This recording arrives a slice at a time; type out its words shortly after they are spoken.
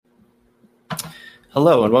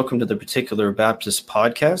Hello, and welcome to the Particular Baptist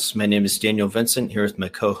Podcast. My name is Daniel Vincent, here with my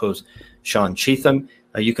co-host, Sean Cheatham.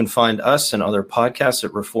 You can find us and other podcasts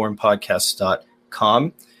at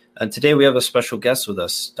reformpodcasts.com. And today we have a special guest with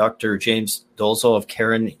us, Dr. James Dolezal of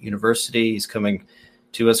Cairn University. He's coming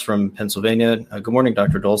to us from Pennsylvania. Good morning,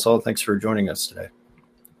 Dr. Dolezal. Thanks for joining us today.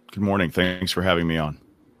 Good morning. Thanks for having me on.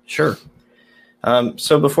 Sure.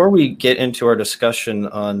 So before we get into our discussion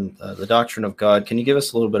on the doctrine of God, can you give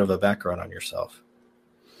us a little bit of a background on yourself?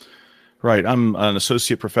 Right. I'm an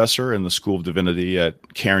associate professor in the School of Divinity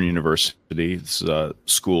at Cairn University. It's a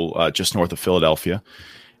school just north of Philadelphia,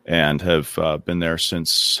 and have been there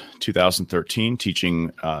since 2013,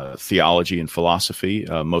 teaching theology and philosophy,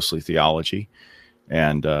 mostly theology.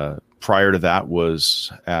 And prior to that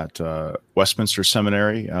was at Westminster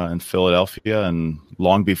Seminary in Philadelphia, and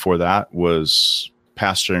long before that was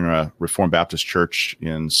pastoring a Reformed Baptist church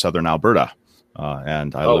in southern Alberta.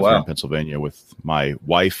 And I live here in Pennsylvania with my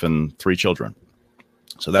wife and 3 children.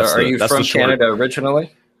 So that's Are you from Canada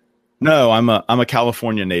originally? No, I'm a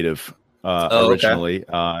California native originally,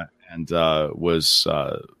 okay. And was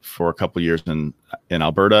for a couple of years in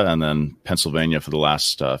Alberta, and then Pennsylvania for the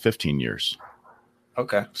last 15 years.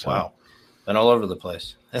 Okay. So, wow. Been all over the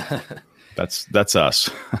place. That's us.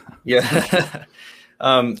 Yeah.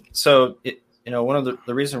 One of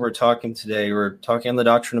the reason we're talking today, we're talking on the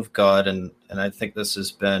doctrine of God, and I think this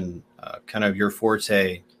has been kind of your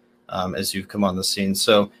forte as you've come on the scene.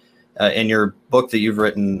 So in your book that you've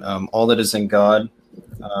written, All That Is in God,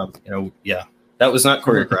 that was not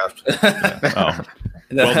choreographed.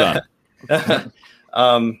 Well done.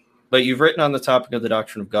 But you've written on the topic of the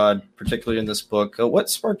doctrine of God, particularly in this book. What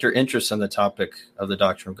sparked your interest in the topic of the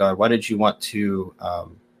doctrine of God? Why did you want to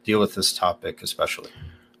deal with this topic especially?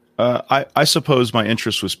 I suppose my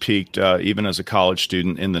interest was piqued even as a college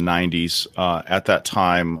student in the 90s. At that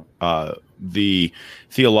time, the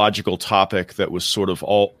theological topic that was sort of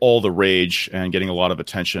all the rage and getting a lot of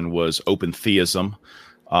attention was open theism.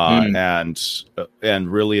 And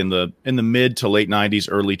really in the mid to late 90s,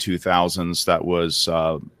 early 2000s, that was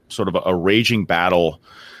sort of a raging battle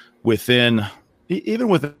within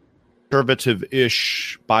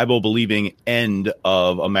conservative-ish, Bible-believing end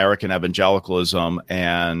of American evangelicalism.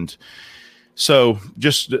 And so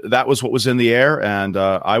just that was what was in the air. And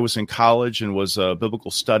I was in college and was a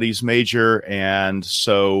biblical studies major. And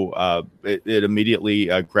so it immediately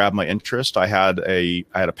grabbed my interest. I had a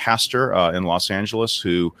pastor in Los Angeles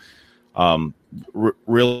who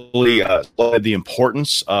really led the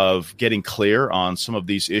importance of getting clear on some of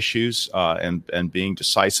these issues and being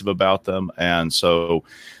decisive about them. And so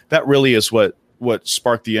that really is what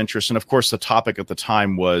sparked the interest. And of course, the topic at the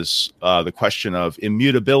time was the question of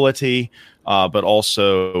immutability, but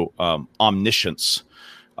also omniscience.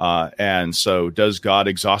 And so does God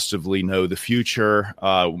exhaustively know the future?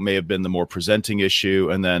 May have been the more presenting issue.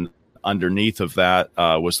 And then underneath of that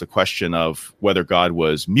was the question of whether God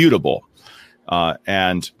was mutable.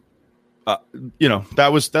 That's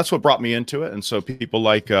what brought me into it. And so people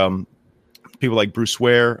like Bruce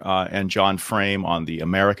Ware and John Frame on the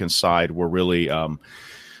American side were really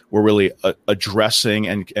addressing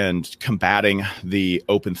and combating the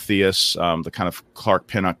open theists, the kind of Clark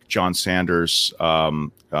Pinnock, John Sanders,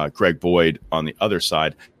 Greg Boyd on the other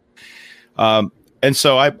side. And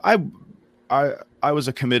so I was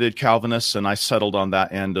a committed Calvinist, and I settled on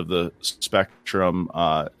that end of the spectrum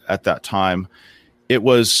at that time. It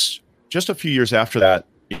was just a few years after that,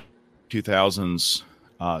 2000s,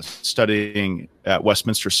 studying at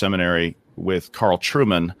Westminster Seminary with Carl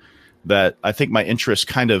Trueman, that I think my interest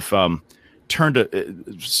kind of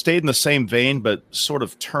stayed in the same vein, but sort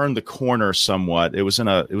of turned the corner somewhat. It was in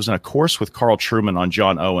a course with Carl Trueman on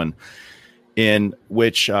John Owen, in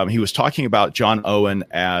which he was talking about John Owen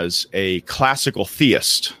as a classical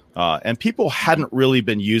theist. And people hadn't really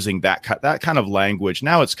been using that kind of language.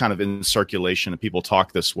 Now it's kind of in circulation and people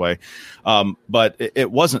talk this way. But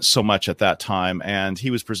it wasn't so much at that time. And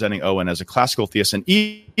he was presenting Owen as a classical theist and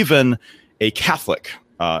even a Catholic,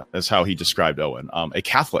 is how he described Owen, a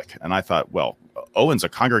Catholic. And I thought, well, Owen's a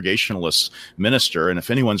Congregationalist minister, and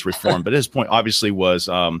if anyone's Reformed, but his point obviously was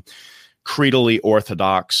creedally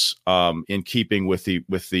orthodox, in keeping with the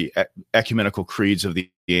ecumenical creeds of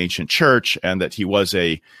the ancient church, and that he was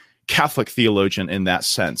a Catholic theologian in that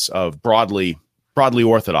sense of broadly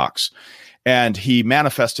orthodox. And he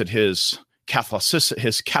manifested his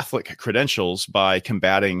Catholic credentials by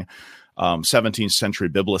combating 17th century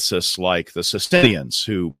biblicists like the Socinians,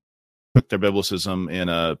 who put their biblicism in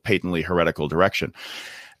a patently heretical direction.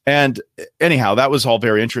 And anyhow, that was all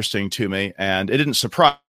very interesting to me, and it didn't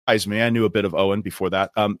surprise me. I knew a bit of Owen before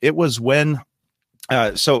that. It was when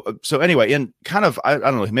So anyway, in kind of, I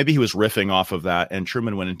don't know, maybe he was riffing off of that, and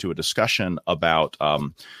Truman went into a discussion about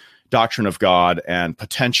doctrine of God and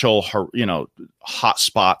potential, hot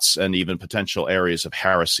spots and even potential areas of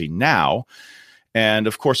heresy now. And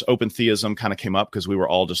of course, open theism kind of came up because we were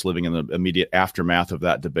all just living in the immediate aftermath of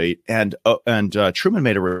that debate. And Truman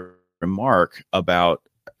made a remark about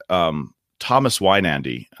Thomas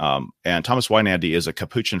Weinandy, and Thomas Weinandy is a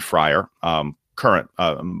Capuchin friar, current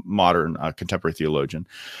modern contemporary theologian.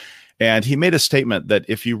 And he made a statement that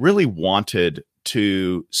if you really wanted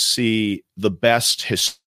to see the best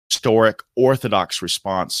historic Orthodox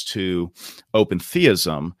response to open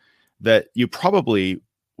theism, that you probably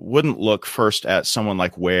wouldn't look first at someone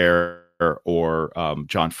like Ware or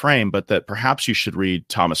John Frame, but that perhaps you should read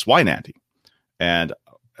Thomas Weinandy, and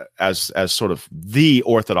as sort of the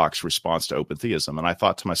Orthodox response to open theism. And I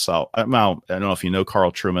thought to myself, I don't know if you know Carl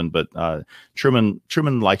Truman, but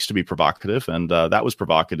Truman likes to be provocative, and that was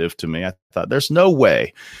provocative to me. I thought there's no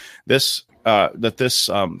way this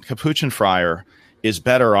Capuchin friar is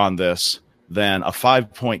better on this than a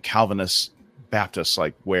 5-point Calvinist Baptist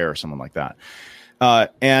like Ware or someone like that.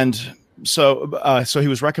 So he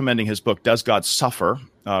was recommending his book, Does God Suffer?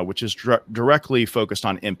 Which is directly focused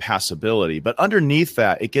on impassibility. But underneath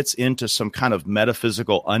that, it gets into some kind of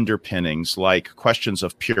metaphysical underpinnings, like questions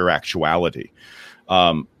of pure actuality.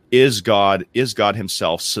 Is God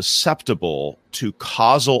himself susceptible to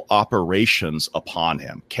causal operations upon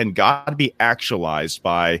him? Can God be actualized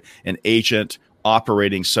by an agent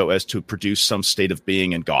operating so as to produce some state of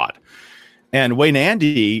being in God? And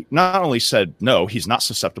Weinandy not only said, no, he's not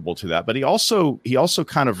susceptible to that, but he also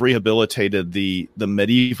kind of rehabilitated the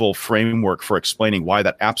medieval framework for explaining why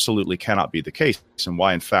that absolutely cannot be the case, and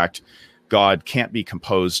why, in fact, God can't be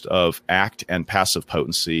composed of act and passive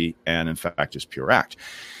potency, and in fact is pure act.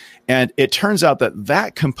 And it turns out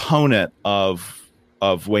that component of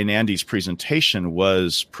Weinandy's presentation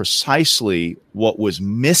was precisely what was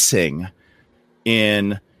missing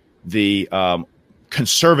in the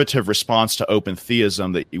conservative response to open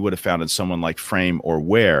theism that you would have found in someone like Frame or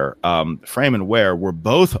Ware. Frame and Ware were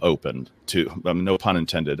both open to, no pun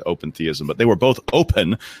intended, open theism, but they were both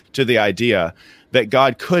open to the idea that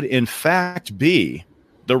God could in fact be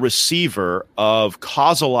the receiver of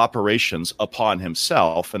causal operations upon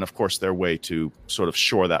himself. And of course, their way to sort of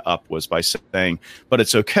shore that up was by saying, but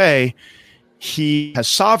it's okay. He has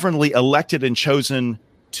sovereignly elected and chosen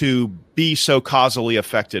to be so causally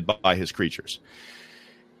affected by his creatures.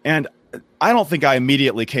 And I don't think I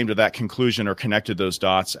immediately came to that conclusion or connected those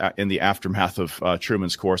dots in the aftermath of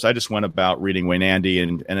Truman's course. I just went about reading Weinandy,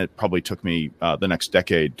 and it probably took me the next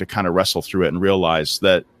decade to kind of wrestle through it and realize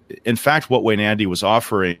that, in fact, what Weinandy was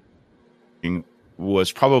offering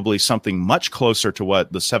was probably something much closer to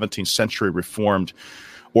what the 17th century Reformed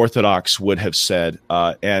Orthodox would have said,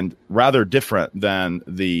 and rather different than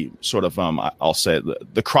the sort of, I'll say,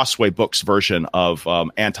 the Crossway Books version of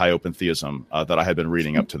anti-open theism that I had been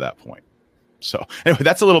reading up to that point. So anyway,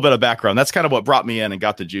 that's a little bit of background. That's kind of what brought me in and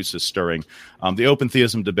got the juices stirring. The open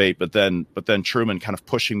theism debate, but then Truman kind of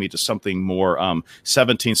pushing me to something more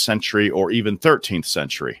 17th century or even 13th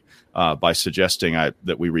century by suggesting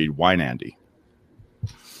that we read Weinandy.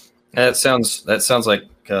 That sounds like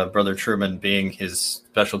Brother Truman, being his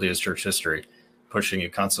specialty is church history, pushing you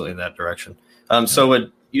constantly in that direction. So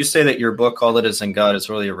would you say that your book, All That Is in God, is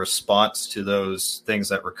really a response to those things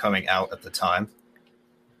that were coming out at the time?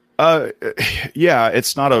 Yeah,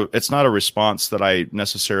 it's not a response that I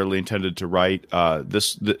necessarily intended to write.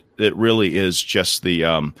 It really is just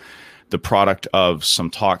the product of some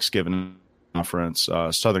talks given conference,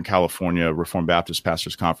 Southern California Reformed Baptist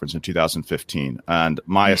Pastors Conference in 2015. And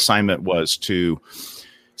my assignment was to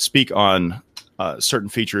speak on certain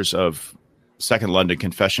features of Second London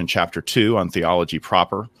Confession, Chapter 2, on theology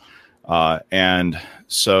proper. And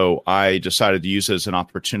so I decided to use it as an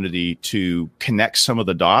opportunity to connect some of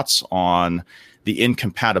the dots on the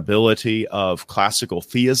incompatibility of classical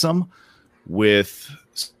theism with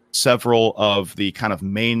several of the kind of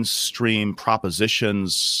mainstream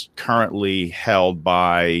propositions currently held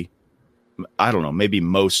by, I don't know, maybe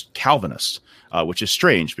most Calvinists, which is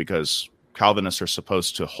strange because Calvinists are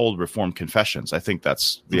supposed to hold Reformed confessions. I think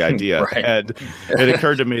that's the idea. Right. And it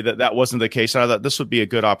occurred to me that wasn't the case. And I thought this would be a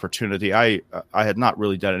good opportunity. I had not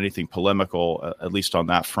really done anything polemical, at least on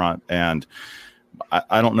that front. And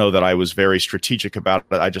I don't know that I was very strategic about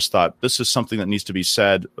it. I just thought this is something that needs to be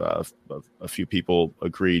said. A few people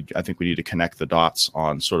agreed. I think we need to connect the dots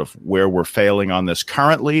on sort of where we're failing on this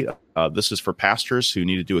currently. This is for pastors who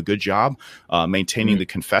need to do a good job maintaining the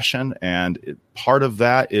confession. And part of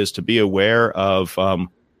that is to be aware of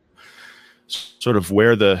sort of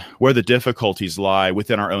where the difficulties lie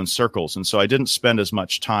within our own circles. And so I didn't spend as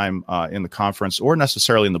much time in the conference or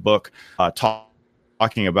necessarily in the book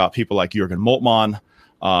talking about people like Jürgen Moltmann,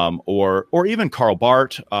 or even Karl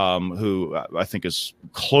Barth, who I think is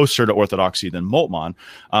closer to orthodoxy than Moltmann.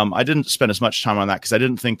 I didn't spend as much time on that because I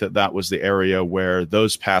didn't think that was the area where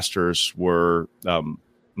those pastors were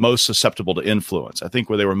most susceptible to influence. I think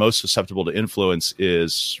where they were most susceptible to influence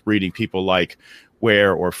is reading people like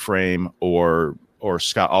Ware or Frame or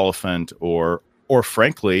Scott Oliphant or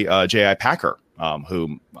frankly J.I. Packer.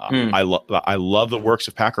 I love the works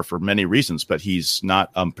of Packer for many reasons, but he's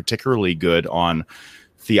not particularly good on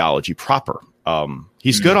theology proper.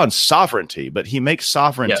 He's good on sovereignty, but he makes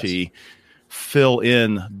sovereignty fill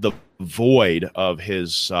in the void of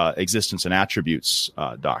his existence and attributes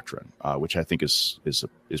doctrine, which I think is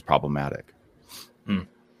problematic.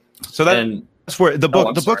 So that's where the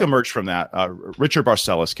book emerged from that. Richard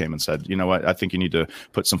Barcellos came and said, you know what, I think you need to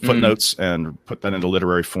put some footnotes and put that into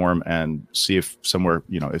literary form and see if somewhere,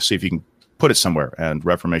 see if you can put it somewhere. And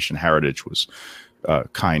Reformation Heritage was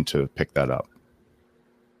kind to pick that up.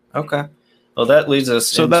 Okay. Well, that leads us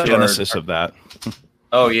so into the genesis of that.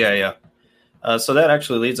 Oh, yeah. So that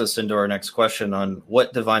actually leads us into our next question on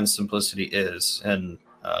what divine simplicity is and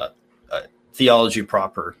theology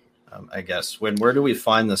proper, I guess. Where do we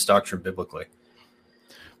find this doctrine biblically?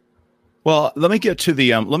 Well, let me get to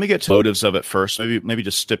the motives of it first. Maybe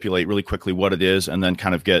just stipulate really quickly what it is, and then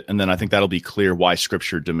and then I think that'll be clear why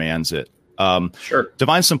Scripture demands it. Sure.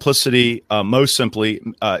 Divine simplicity, most simply,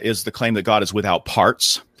 is the claim that God is without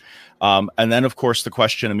parts. And then, of course, the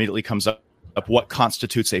question immediately comes up what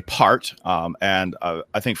constitutes a part. And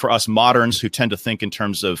I think for us moderns who tend to think in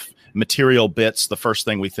terms of material bits, the first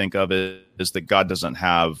thing we think of is that God doesn't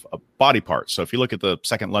have a body part. So if you look at the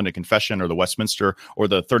Second London Confession or the Westminster or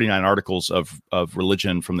the 39 Articles of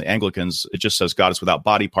Religion from the Anglicans, it just says God is without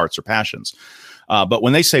body parts or passions. But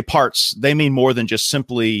when they say parts, they mean more than just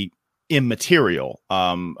simply immaterial.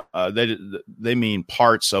 They mean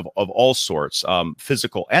parts of all sorts,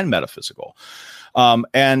 physical and metaphysical.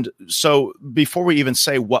 And so before we even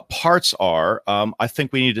say what parts are, I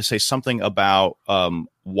think we need to say something about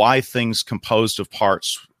why things composed of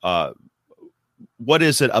parts, what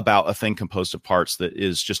is it about a thing composed of parts that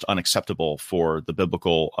is just unacceptable for the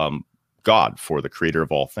biblical God, for the creator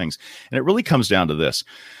of all things? And it really comes down to this.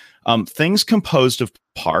 Things composed of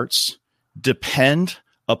parts depend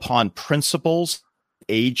upon principles,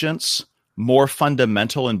 agents, more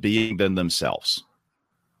fundamental in being than themselves.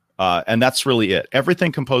 And that's really it.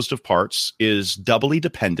 Everything composed of parts is doubly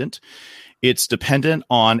dependent. It's dependent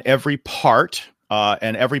on every part,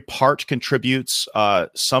 and every part contributes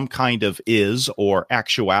some kind of is or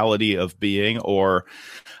actuality of being, or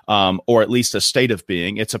at least a state of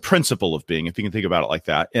being. It's a principle of being, if you can think about it like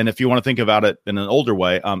that. And if you want to think about it in an older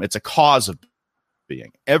way, it's a cause of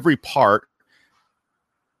being. Every part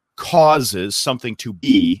causes something to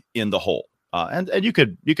be in the whole. And you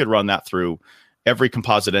could run that through every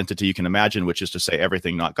composite entity you can imagine, which is to say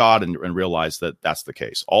everything not God, and realize that that's the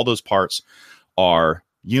case. All those parts are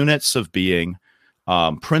units of being,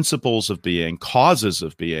 principles of being, causes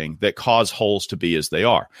of being that cause wholes to be as they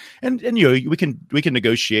are. And we can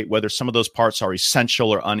negotiate whether some of those parts are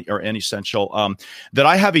essential or unessential. That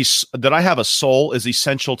I have a soul is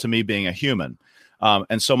essential to me being a human.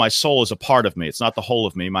 And so my soul is a part of me. It's not the whole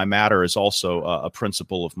of me. My matter is also a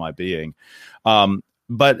principle of my being.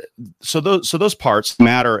 But so those parts,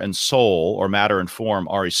 matter and soul, or matter and form,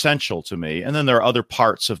 are essential to me. And then there are other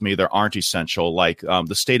parts of me that aren't essential, like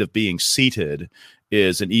the state of being seated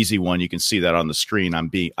is an easy one. You can see that on the screen.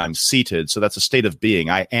 I'm seated. So that's a state of being.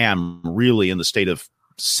 I am really in the state of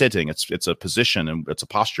sitting. It's a position and it's a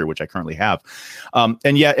posture, which I currently have.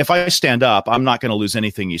 And yet, if I stand up, I'm not going to lose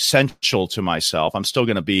anything essential to myself. I'm still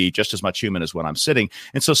going to be just as much human as when I'm sitting.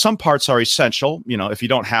 And so some parts are essential. If you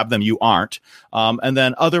don't have them, you aren't. And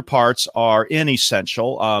then other parts are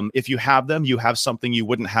inessential. If you have them, you have something you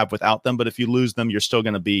wouldn't have without them. But if you lose them, you're still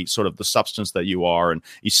going to be sort of the substance that you are, and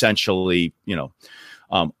essentially,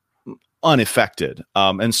 unaffected.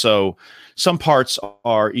 And so some parts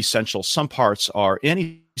are essential, some parts are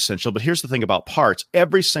inessential. But here's the thing about parts.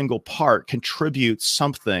 Every single part contributes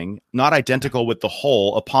something not identical with the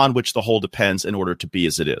whole, upon which the whole depends in order to be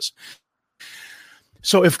as it is.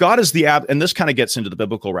 So if God is and this kind of gets into the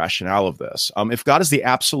biblical rationale of this, if God is the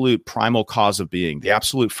absolute primal cause of being, the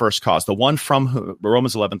absolute first cause, the one from whom,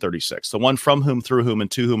 Romans 11:36, the one from whom, through whom, and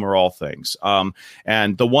to whom are all things,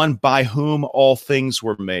 and the one by whom all things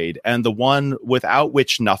were made, and the one without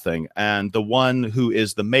which nothing, and the one who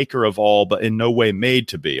is the maker of all, but in no way made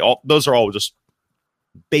to be. Those are all just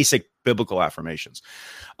basic biblical affirmations.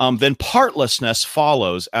 Then partlessness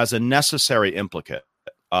follows as a necessary implicate.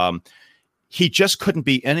 He just couldn't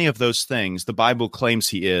be any of those things the Bible claims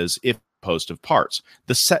he is if composed of parts.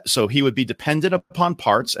 So he would be dependent upon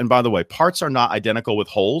parts. And by the way, parts are not identical with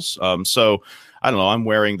wholes. So I don't know, I'm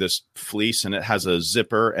wearing this fleece and it has a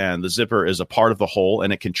zipper, and the zipper is a part of the whole,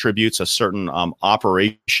 and it contributes a certain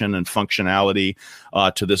operation and functionality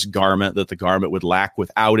to this garment that the garment would lack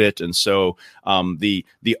without it. And so the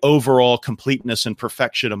overall completeness and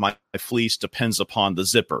perfection of my fleece depends upon the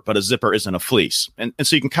zipper, but a zipper isn't a fleece. And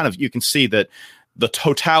so you can see that the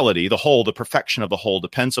totality, the whole, the perfection of the whole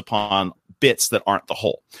depends upon bits that aren't the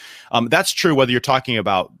whole. That's true whether you're talking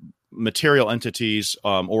about material entities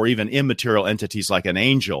or even immaterial entities like an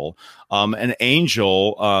angel. An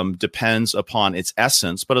angel depends upon its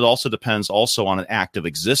essence, but it also depends on an act of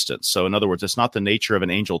existence. So in other words, it's not the nature of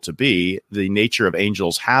an angel to be. The nature of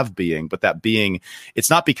angels have being, but that being, it's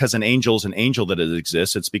not because an angel is an angel that it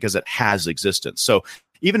exists. It's because it has existence. So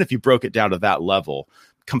even if you broke it down to that level,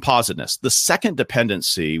 compositeness. The second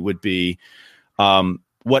dependency would be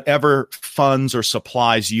whatever funds or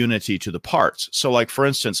supplies unity to the parts. So like, for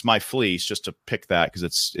instance, my fleece, just to pick that because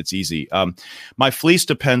it's easy. My fleece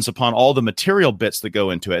depends upon all the material bits that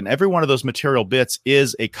go into it. And every one of those material bits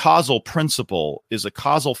is a causal principle, is a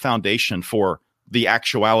causal foundation for the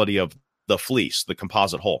actuality of the fleece, the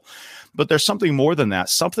composite whole. But there's something more than that.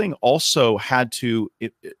 Something also had to,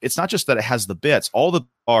 it's not just that it has the bits, all the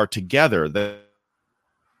are together that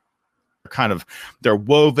they're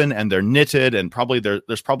woven and they're knitted, and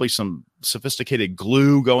there's probably some sophisticated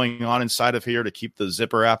glue going on inside of here to keep the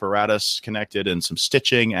zipper apparatus connected, and some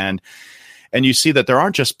stitching, and you see that there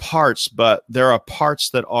aren't just parts, but there are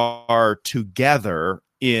parts that are together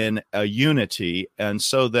in a unity, and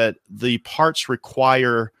so that the parts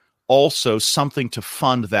require also something to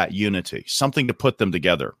fund that unity, something to put them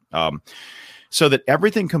together. So that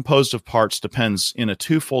everything composed of parts depends in a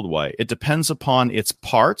twofold way. It depends upon its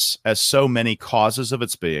parts as so many causes of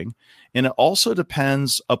its being, and it also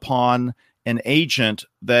depends upon an agent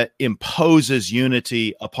that imposes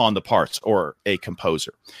unity upon the parts, or a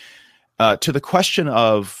composer. To the question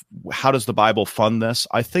of how does the Bible fund this,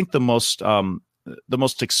 I think the most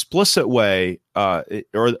explicit way, or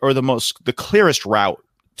the clearest route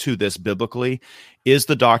to this biblically, is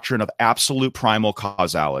the doctrine of absolute primal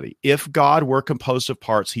causality. If God were composed of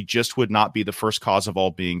parts, he just would not be the first cause of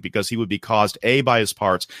all being, because he would be caused A, by his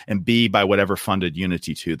parts, and B, by whatever funded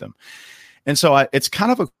unity to them. And so it's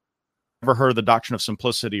kind of ever heard of the doctrine of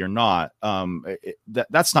simplicity or not?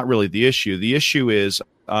 That's not really the issue. The issue is,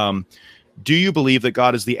 do you believe that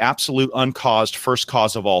God is the absolute uncaused first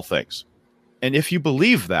cause of all things? And if you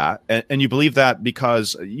believe that, and you believe that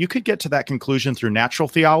because you could get to that conclusion through natural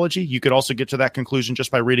theology, you could also get to that conclusion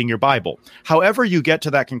just by reading your Bible. However you get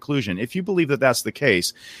to that conclusion, if you believe that that's the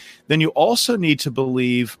case, then you also need to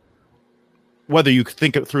believe, whether you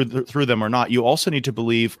think it through them or not, you also need to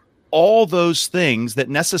believe all those things that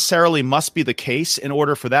necessarily must be the case in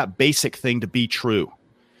order for that basic thing to be true.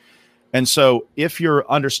 And so if your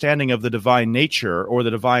understanding of the divine nature or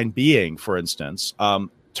the divine being, for instance,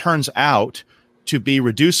 turns out to be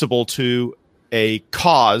reducible to a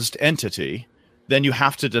caused entity, then you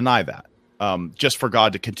have to deny that, just for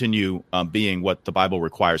God to continue being what the Bible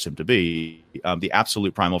requires him to be, the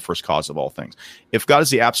absolute primal first cause of all things. If God is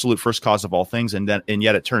the absolute first cause of all things, and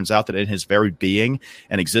yet it turns out that in his very being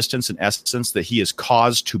and existence and essence that he is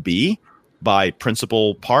caused to be by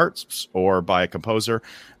principal parts or by a composer,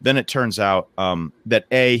 then it turns out that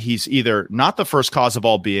A, he's either not the first cause of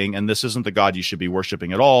all being, and this isn't the God you should be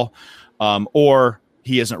worshiping at all, or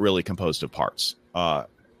he isn't really composed of parts.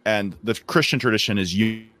 And the Christian tradition is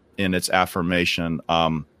in its affirmation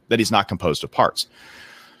that he's not composed of parts.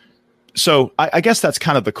 So I guess that's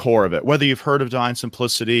kind of the core of it. Whether you've heard of divine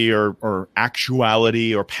simplicity or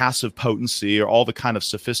actuality or passive potency or all the kind of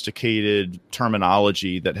sophisticated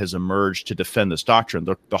terminology that has emerged to defend this doctrine,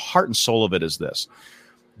 the heart and soul of it is this.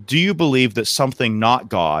 Do you believe that something not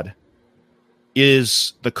God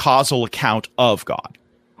is the causal account of God?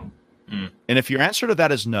 And if your answer to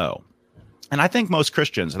that is no, and I think most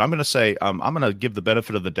Christians, and I'm going to say, I'm going to give the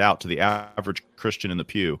benefit of the doubt to the average Christian in the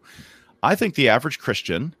pew. I think the average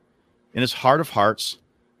Christian, in his heart of hearts,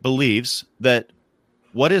 believes that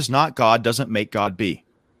what is not God doesn't make God be.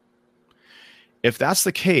 If that's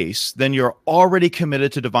the case, then you're already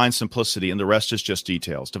committed to divine simplicity, and the rest is just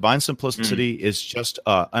details. Divine simplicity is just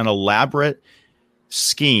an elaborate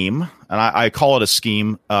scheme, and I call it a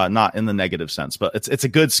scheme, not in the negative sense, but it's a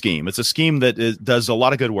good scheme. It's a scheme that does a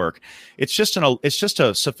lot of good work. It's just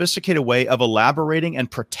a sophisticated way of elaborating and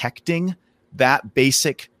protecting that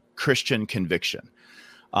basic Christian conviction.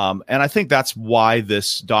 And I think that's why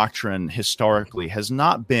this doctrine historically has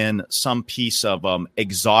not been some piece of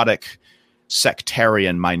exotic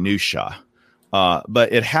sectarian minutia,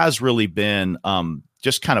 but it has really been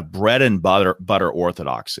just kind of bread and butter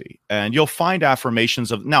orthodoxy. And you'll find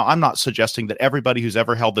affirmations of, now I'm not suggesting that everybody who's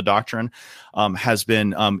ever held the doctrine has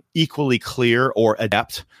been equally clear or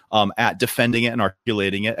adept at defending it and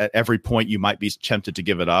articulating it. At every point you might be tempted to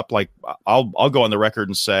give it up. Like I'll go on the record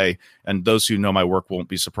and say, and those who know my work won't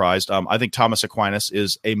be surprised, I think Thomas Aquinas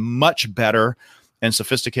is a much better and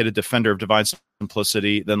sophisticated defender of divine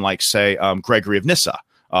simplicity than, like, say, Gregory of Nyssa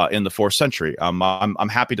in the 4th century. I'm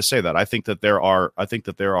happy to say that. I think that there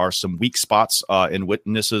are some weak spots in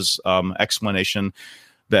Nyss's explanation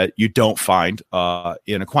that you don't find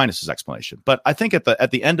in Aquinas's explanation. But I think at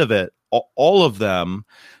the end of it, all of them,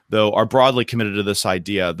 though, are broadly committed to this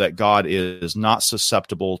idea that God is not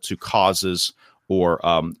susceptible to causes or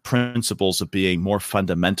principles of being more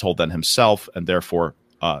fundamental than himself, and therefore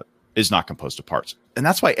is not composed of parts. And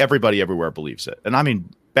that's why everybody everywhere believes it. And I mean,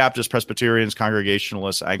 Baptists, Presbyterians,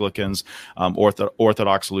 Congregationalists, Anglicans,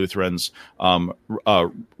 Orthodox Lutherans,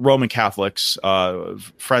 Roman Catholics,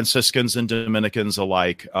 Franciscans and Dominicans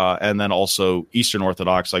alike, and then also Eastern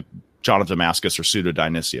Orthodox like John of Damascus or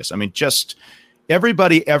Pseudo-Dionysius. I mean, just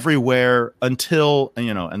everybody everywhere until,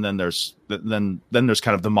 and then there's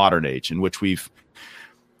kind of the modern age in which we've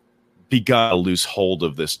begun to lose hold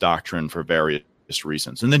of this doctrine for various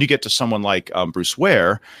reasons. And then you get to someone like Bruce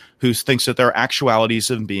Ware, who thinks that there are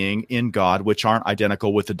actualities of being in God which aren't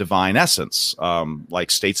identical with the divine essence,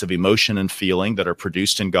 like states of emotion and feeling that are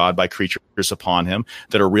produced in God by creatures upon him,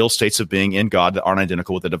 that are real states of being in God that aren't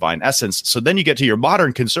identical with the divine essence. So then you get to your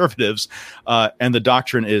modern conservatives, and the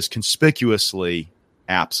doctrine is conspicuously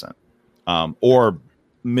absent or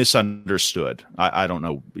misunderstood. I don't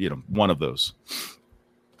know, one of those.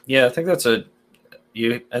 Yeah, I think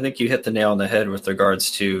I think you hit the nail on the head with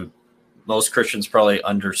regards to most Christians probably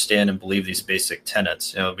understand and believe these basic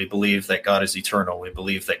tenets. We believe that God is eternal. We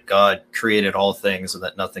believe that God created all things and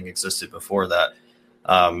that nothing existed before that.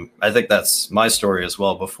 I think that's my story as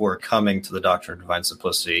well. Before coming to the doctrine of divine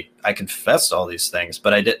simplicity, I confessed all these things,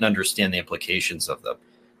 but I didn't understand the implications of them.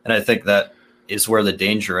 And I think that is where the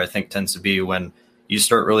danger, tends to be when you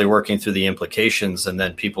start really working through the implications, and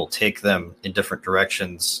then people take them in different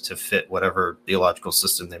directions to fit whatever theological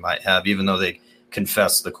system they might have, even though they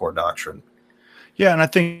confess the core doctrine. Yeah, and I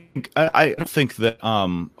think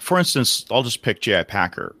that, for instance, I'll just pick J.I.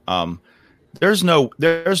 Packer. There's no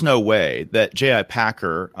way that J.I.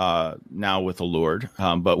 Packer, now with the Lord,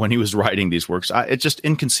 but when he was writing these works, it's just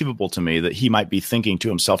inconceivable to me that he might be thinking to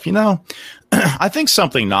himself, I think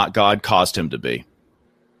something not God caused him to be.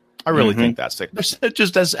 I really think that's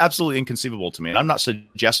absolutely inconceivable to me. And I'm not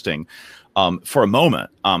suggesting for a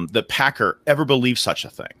moment that Packer ever believed such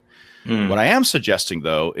a thing. What I am suggesting,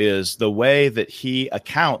 though, is the way that he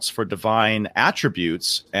accounts for divine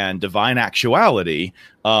attributes and divine actuality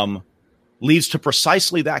leads to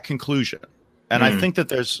precisely that conclusion. And I think that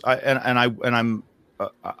there's, I'm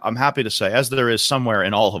happy to say, as there is somewhere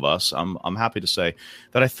in all of us, I'm happy to say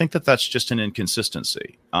that I think that that's just an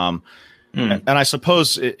inconsistency. And I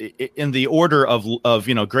suppose in the order of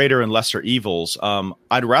greater and lesser evils,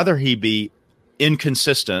 I'd rather he be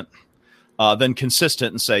inconsistent than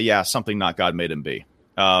consistent and say, yeah, something not God made him be.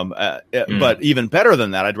 But even better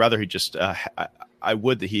than that, I'd rather he just I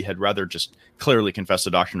would that he had rather just clearly confess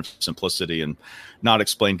the doctrine of simplicity and not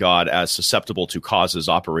explain God as susceptible to causes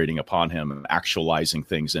operating upon him and actualizing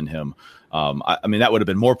things in him. I mean, that would have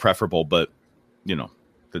been more preferable, but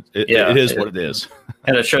it is what it is.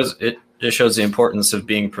 And it shows the importance of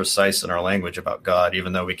being precise in our language about God,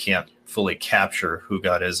 even though we can't fully capture who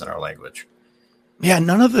God is in our language. Yeah,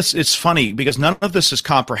 none of this. It's funny because none of this is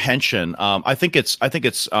comprehension. I think it's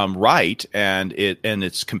right and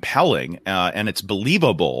it's compelling and it's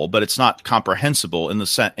believable, but it's not comprehensible in the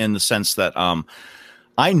sense that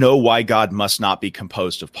I know why God must not be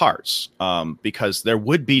composed of parts, because there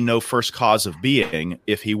would be no first cause of being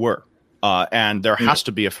if he were. And there has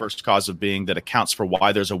to be a first cause of being that accounts for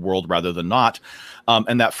why there's a world rather than not.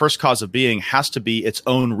 And that first cause of being has to be its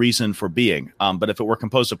own reason for being. But if it were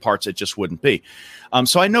composed of parts, it just wouldn't be.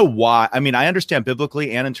 So I know why. I mean, I understand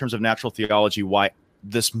biblically and in terms of natural theology why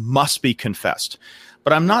this must be confessed.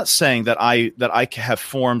 But I'm not saying that I have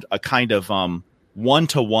formed a kind of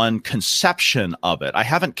one-to-one conception of it. I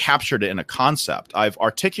haven't captured it in a concept. I've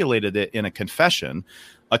articulated it in a confession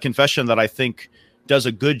that I think does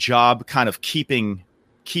a good job kind of keeping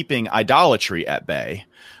idolatry at bay,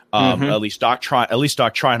 at least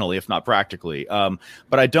doctrinally, if not practically.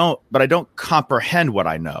 But I don't comprehend what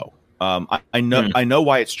I know. I know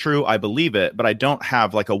why it's true. I believe it, but I don't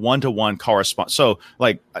have like a one-to-one correspond. So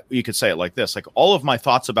like you could say it like this, like all of my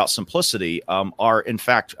thoughts about simplicity are in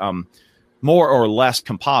fact more or less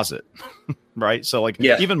composite, right? So like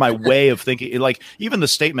even my way of thinking, like even the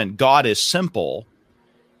statement God is simple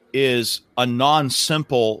is a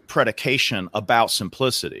non-simple predication about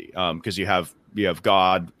simplicity, because you have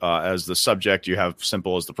God as the subject, you have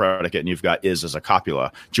simple as the predicate, and you've got is as a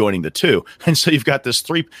copula joining the two. And so you've got this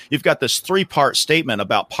three-part statement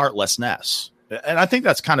about partlessness. And I think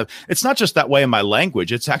that's it's not just that way in my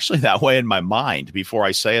language, it's actually that way in my mind before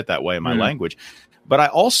I say it that way in my language. But I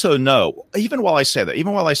also know, even while I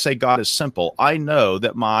say God is simple, I know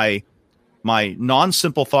that my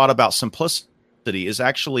non-simple thought about simplicity is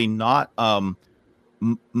actually not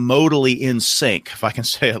modally in sync, if I can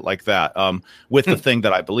say it like that, with the thing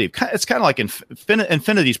that I believe. It's kind of like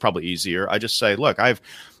infinity is probably easier. I just say, look,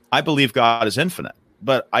 I believe God is infinite,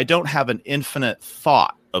 but I don't have an infinite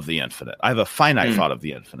thought of the infinite. I have a finite thought of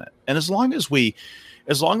the infinite. And as long as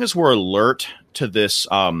we're alert to this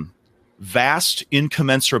vast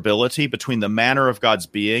incommensurability between the manner of God's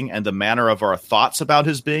being and the manner of our thoughts about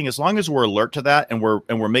his being, as long as we're alert to that, and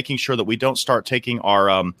we're making sure that we don't start taking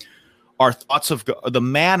our thoughts of the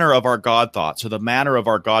manner of our God thoughts or the manner of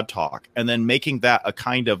our God talk, and then making that a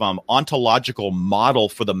kind of ontological model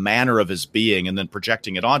for the manner of his being and then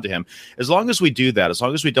projecting it onto him. As long as we do that, as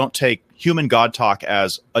long as we don't take human God talk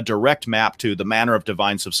as a direct map to the manner of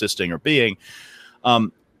divine subsisting or being,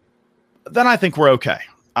 then I think we're okay.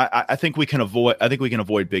 I think we can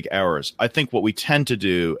avoid big errors. I think what we tend to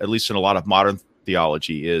do, at least in a lot of modern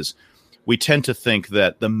theology, is we tend to think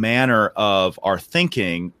that the manner of our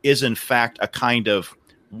thinking is in fact a kind of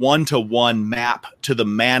one-to-one map to the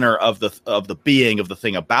manner of the being of the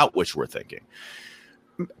thing about which we're thinking.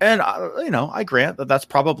 And I grant that that's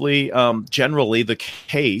probably generally the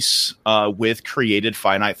case with created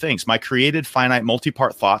finite things. My created finite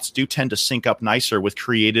multi-part thoughts do tend to sync up nicer with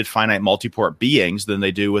created finite multi-part beings than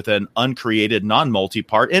they do with an uncreated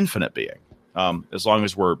non-multi-part infinite being. As long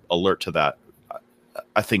as we're alert to that,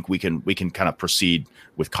 I think we can kind of proceed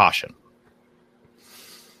with caution.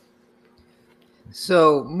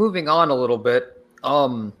 So moving on a little bit,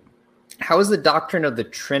 how is the doctrine of the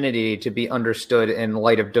Trinity to be understood in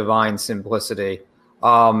light of divine simplicity?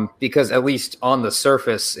 Because at least on the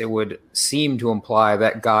surface, it would seem to imply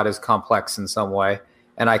that God is complex in some way.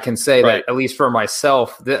 And I can say that, at least for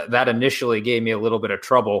myself, that initially gave me a little bit of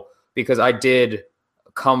trouble, because I did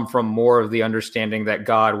come from more of the understanding that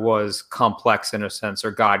God was complex in a sense,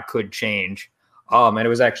 or God could change. And it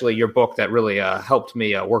was actually your book that really helped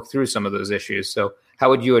me work through some of those issues. So how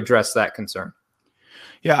would you address that concern?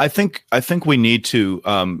 Yeah, I think we need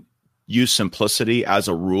to use simplicity as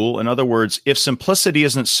a rule. In other words, if simplicity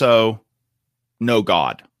isn't so, no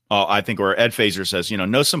God. I think where Ed Fazer says,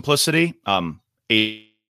 no simplicity,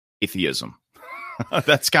 atheism.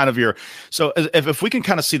 That's kind of so if we can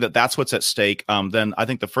kind of see that that's what's at stake, then I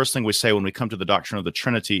think the first thing we say when we come to the doctrine of the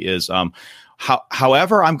Trinity is,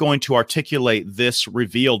 however I'm going to articulate this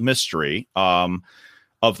revealed mystery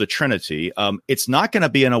of the Trinity, it's not going to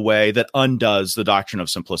be in a way that undoes the doctrine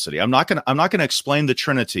of simplicity. I'm not going to explain the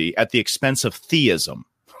Trinity at the expense of theism.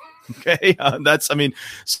 Okay,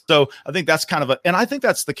 so I think that's kind of and I think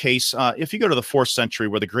that's the case. If you go to the 4th century,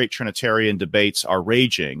 where the great Trinitarian debates are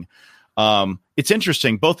raging, it's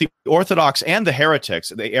interesting. Both the Orthodox and the heretics,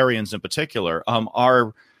 the Arians in particular,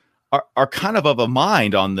 are kind of a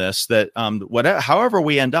mind on this. That however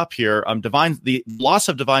we end up here, the loss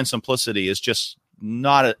of divine simplicity is just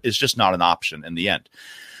not an option in the end.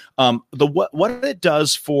 What it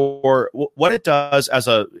does as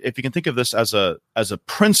if you can think of this as a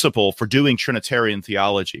principle for doing Trinitarian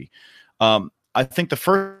theology, I think the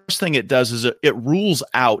first thing it does is it rules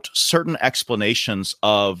out certain explanations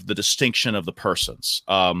of the distinction of the persons.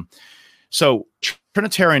 So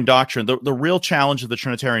Trinitarian doctrine, the real challenge of the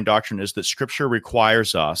Trinitarian doctrine is that Scripture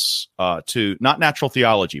requires us to, not natural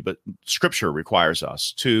theology, but Scripture requires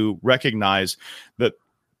us to recognize that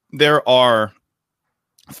there are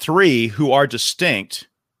three who are distinct,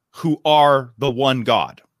 who are the one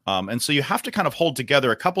God. And so you have to kind of hold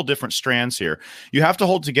together a couple different strands here. You have to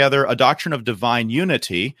hold together a doctrine of divine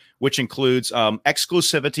unity, which includes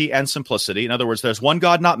exclusivity and simplicity. In other words, there's one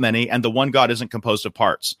God, not many, and the one God isn't composed of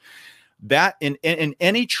parts. That in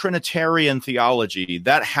any Trinitarian theology,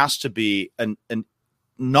 that has to be an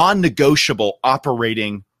non-negotiable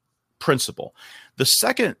operating principle. The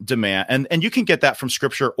second demand, and you can get that from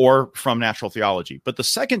Scripture or from natural theology, but the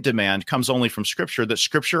second demand comes only from Scripture, that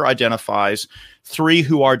Scripture identifies three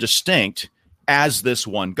who are distinct as this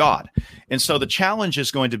one God. And so the challenge is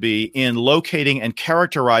going to be in locating and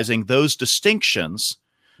characterizing those distinctions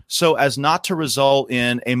so as not to result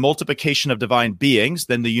in a multiplication of divine beings,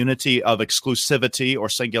 then the unity of exclusivity or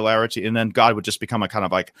singularity, and then God would just become a kind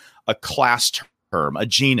of like a class term, a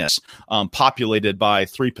genus populated by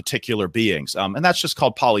three particular beings. And that's just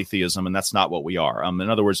called polytheism, and that's not what we are. In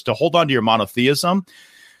other words, to hold on to your monotheism,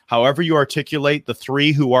 however you articulate the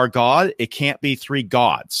three who are God, it can't be three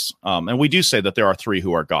gods. And we do say that there are three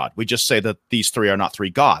who are God. We just say that these three are not three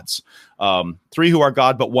gods. Three who are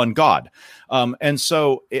God, but one God. And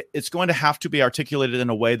so it's going to have to be articulated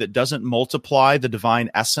in a way that doesn't multiply the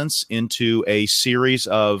divine essence into a series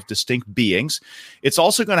of distinct beings. It's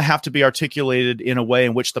also going to have to be articulated in a way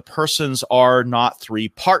in which the persons are not three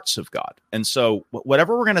parts of God. And so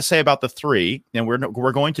whatever we're going to say about the three, and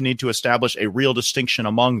we're going to need to establish a real distinction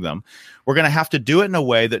among them, we're going to have to do it in a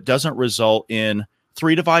way that doesn't result in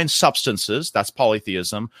three divine substances, that's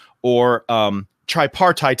polytheism, or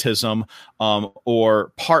tripartitism,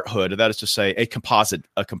 or parthood, that is to say, a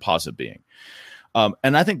composite being.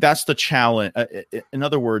 And I think that's the challenge. In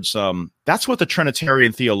other words, that's what the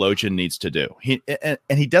Trinitarian theologian needs to do. He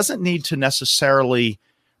doesn't need to necessarily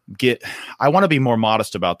I want to be more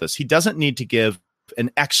modest about this. He doesn't need to give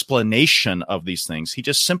an explanation of these things. He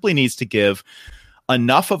just simply needs to give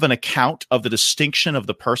enough of an account of the distinction of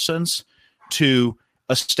the persons to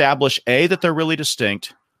establish A, that they're really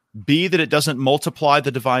distinct, B, that it doesn't multiply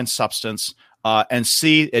the divine substance, and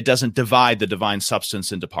C, it doesn't divide the divine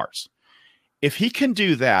substance into parts. If he can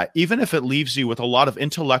do that, even if it leaves you with a lot of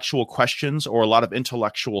intellectual questions or a lot of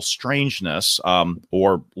intellectual strangeness,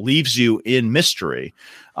 or leaves you in mystery,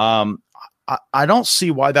 I don't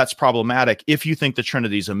see why that's problematic if you think the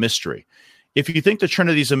Trinity is a mystery. If you think the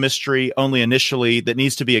Trinity is a mystery only initially that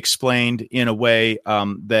needs to be explained in a way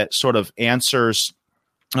that sort of answers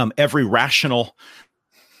every rational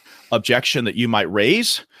objection that you might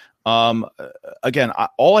raise, again,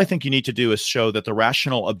 all I think you need to do is show that the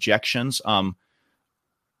rational objections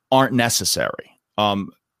aren't necessary.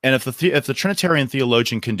 And if the Trinitarian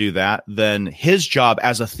theologian can do that, then his job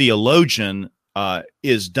as a theologian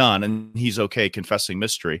is done, and he's okay confessing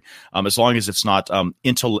mystery, as long as it's not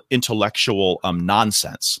intellectual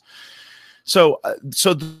nonsense. So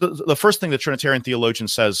the first thing the Trinitarian theologian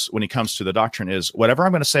says when he comes to the doctrine is, whatever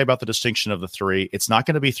I'm going to say about the distinction of the three, it's not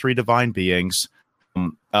going to be three divine beings,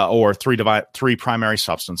 or three primary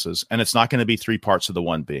substances, and it's not going to be three parts of the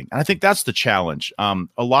one being. And I think that's the challenge. A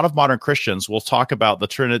lot of modern Christians will talk about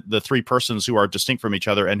the three persons who are distinct from each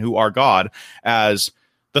other and who are God as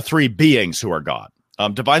the three beings who are God.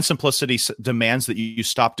 Divine simplicity demands that you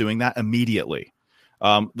stop doing that immediately.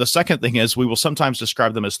 The second thing is, we will sometimes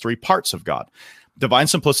describe them as three parts of God. Divine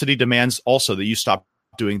simplicity demands also that you stop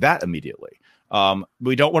doing that immediately.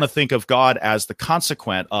 We don't want to think of God as the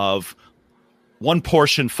consequent of one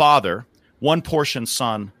portion Father, one portion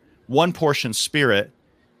Son, one portion Spirit,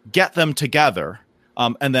 get them together,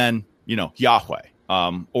 and then, Yahweh.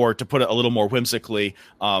 Or to put it a little more whimsically,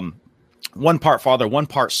 one part Father, one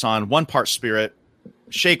part Son, one part Spirit,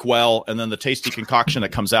 shake well, and then the tasty concoction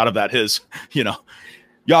that comes out of that is,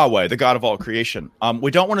 Yahweh, the God of all creation. We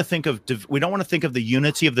don't want to think of the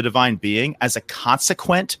unity of the divine being as a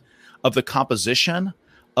consequent of the composition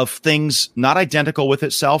of things not identical with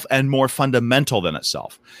itself and more fundamental than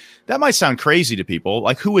itself. That might sound crazy to people.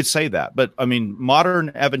 Like, who would say that? But I mean,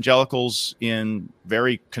 modern evangelicals in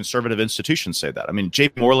very conservative institutions say that. I mean,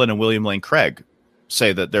 J.P. Moreland and William Lane Craig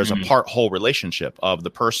say that there's a part-whole relationship of the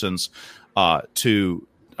persons to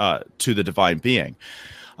the divine being.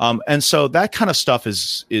 And so that kind of stuff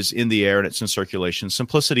is in the air and it's in circulation.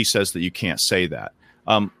 Simplicity says that you can't say that.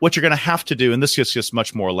 What you're going to have to do, and this gets just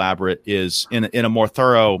much more elaborate, is in a more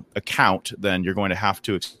thorough account, then you're going to have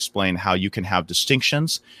to explain how you can have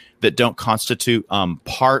distinctions that don't constitute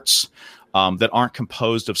parts, that aren't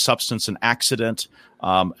composed of substance and accident.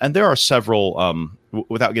 And there are several,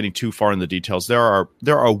 without getting too far in the details, there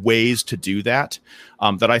are ways to do that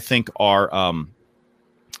that I think are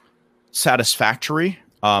satisfactory,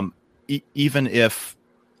 even if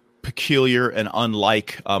peculiar and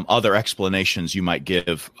unlike other explanations you might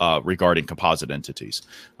give regarding composite entities.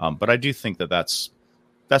 But I do think that that's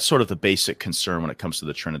sort of the basic concern when it comes to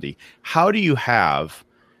the Trinity. How do you have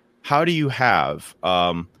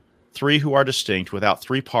three who are distinct without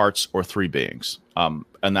three parts or three beings? And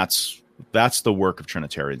that's the work of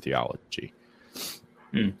Trinitarian theology.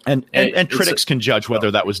 And critics can judge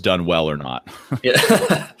whether that was done well or not.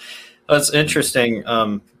 Yeah, that's interesting.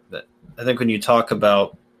 I think when you talk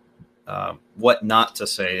about what not to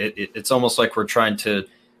say, it's almost like we're trying to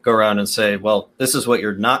go around and say, well, this is what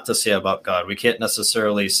you're not to say about God. We can't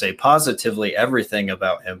necessarily say positively everything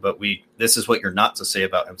about him, but this is what you're not to say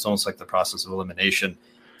about him. It's almost like the process of elimination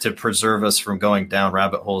to preserve us from going down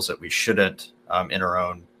rabbit holes that we shouldn't in our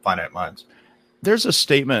own finite minds. There's a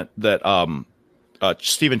statement that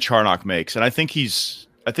Stephen Charnock makes, and I think he's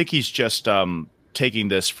just taking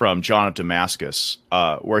this from John of Damascus,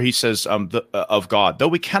 where he says of God, though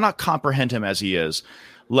we cannot comprehend him as he is,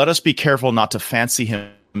 let us be careful not to fancy him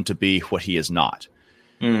to be what he is not.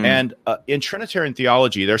 And in Trinitarian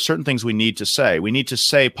theology, there are certain things we need to say. We need to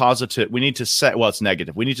say positive. We need to say, well, it's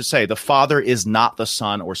negative. We need to say the Father is not the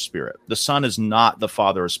Son or Spirit. The Son is not the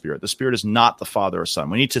Father or Spirit. The Spirit is not the Father or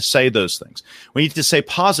Son. We need to say those things. We need to say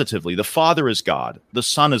positively, the Father is God, the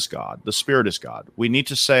Son is God, the Spirit is God. We need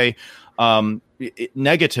to say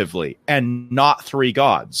negatively, and not three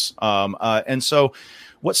gods. And so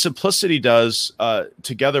what simplicity does,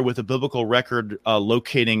 together with a biblical record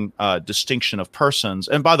locating distinction of persons,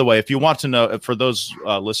 and by the way, if you want to know, for those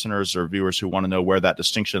listeners or viewers who want to know where that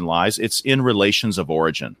distinction lies, it's in relations of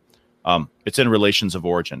origin. It's in relations of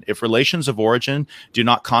origin. If relations of origin do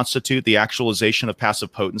not constitute the actualization of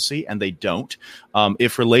passive potency, and they don't,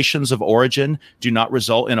 if relations of origin do not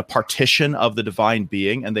result in a partition of the divine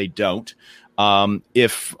being, and they don't,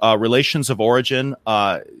 if relations of origin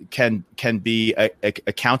can be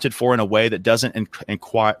accounted for in a way that doesn't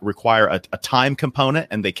require a time component,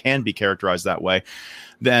 and they can be characterized that way,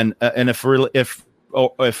 then and if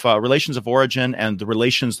relations of origin and the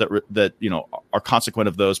relations that are consequent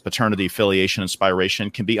of those, paternity, filiation, inspiration,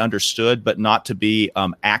 can be understood but not to be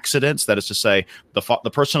accidents. That is to say, the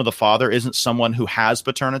person of the Father isn't someone who has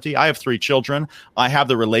paternity. I have 3 children. I have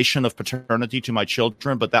the relation of paternity to my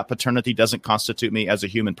children, but that paternity doesn't constitute me as a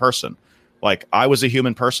human person. Like, I was a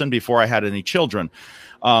human person before I had any children.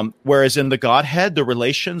 Whereas in the Godhead, the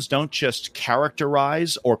relations don't just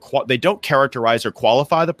characterize they don't characterize or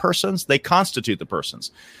qualify the persons; they constitute the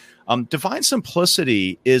persons. Divine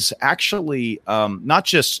simplicity is actually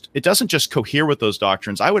it doesn't just cohere with those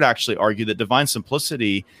doctrines. I would actually argue that divine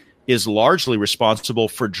simplicity is largely responsible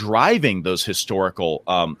for driving those historical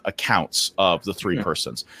accounts of the 3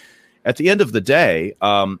 persons. At the end of the day,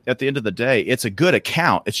 it's a good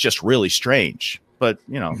account. It's just really strange. But,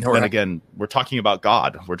 then again, we're talking about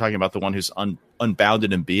God. We're talking about the one who's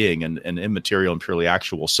unbounded in being and immaterial and purely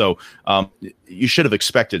actual. So you should have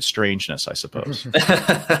expected strangeness, I suppose.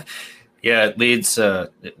 Yeah, it leads.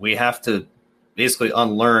 We have to basically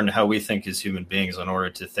unlearn how we think as human beings in order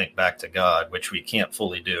to think back to God, which we can't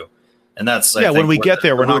fully do. And that's when we get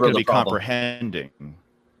there, we're not going to be comprehending.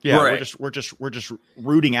 Yeah, right. we're just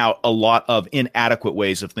rooting out a lot of inadequate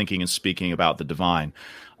ways of thinking and speaking about the divine.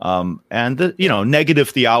 And the negative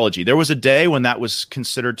theology. There was a day when that was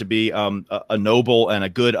considered to be a noble and a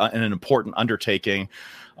good and an important undertaking.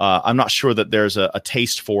 I'm not sure that there's a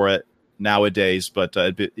taste for it nowadays, but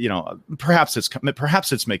perhaps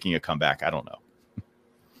it's making a comeback. I don't know.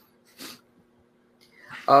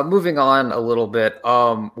 Moving on a little bit,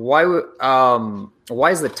 why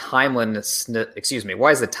is the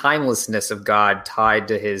timelessness of God tied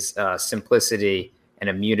to his simplicity and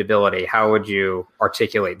immutability? How would you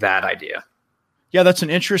articulate that idea? Yeah, that's an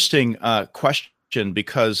interesting question,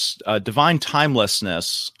 because divine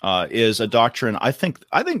timelessness is a doctrine. I think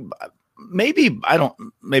maybe I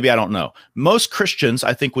don't know. Most Christians,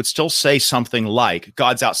 I think, would still say something like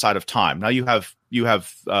God's outside of time. Now you have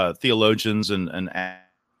theologians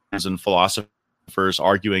and philosophers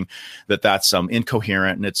arguing that that's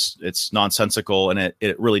incoherent and it's nonsensical, and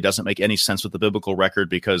it really doesn't make any sense with the biblical record,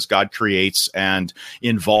 because God creates and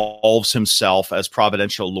involves himself as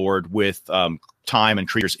providential Lord with time and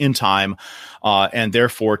creatures in time, and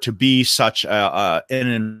therefore to be such an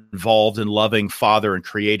involved and loving Father and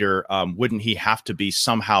Creator, wouldn't he have to be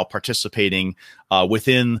somehow participating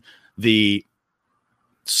within the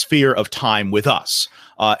sphere of time with us?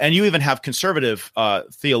 And you even have conservative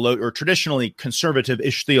or traditionally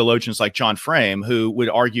conservative-ish theologians like John Frame, who would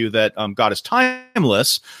argue that God is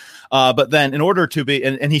timeless, but then in order to be,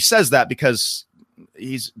 and he says that because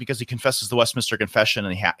he confesses the Westminster Confession,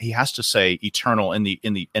 and he has to say eternal and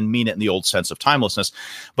mean it in the old sense of timelessness.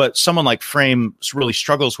 But someone like Frame really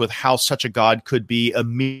struggles with how such a God could be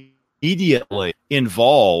immediately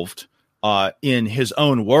involved in his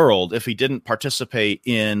own world if he didn't participate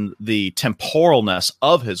in the temporalness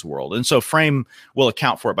of his world. And so Frame will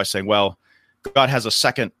account for it by saying, well, God has a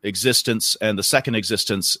second existence, and the second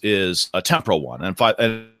existence is a temporal one, and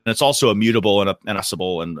it's also immutable and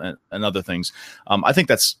possible and other things. I think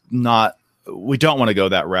that's not. We don't want to go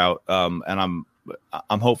that route, and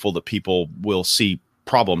I'm hopeful that people will see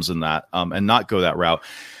problems in that and not go that route.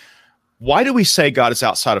 why do we say God is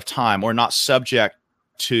outside of time or not subject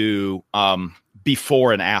to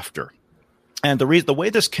before and after? And the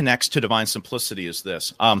way this connects to divine simplicity is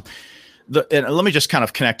this. And let me just kind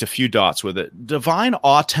of connect a few dots with it. Divine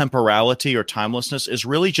atemporality or timelessness is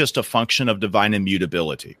really just a function of divine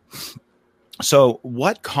immutability. So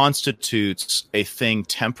what constitutes a thing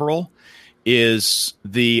temporal is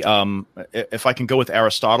the, if I can go with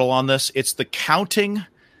Aristotle on this, it's the counting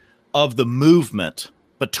of the movement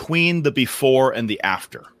between the before and the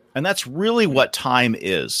after. And that's really what time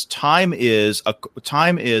is. Time is a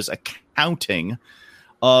counting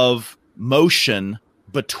of motion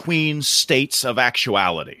between states of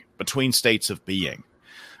actuality, between states of being.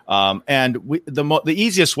 And the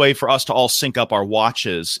easiest way for us to all sync up our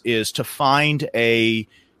watches is to find a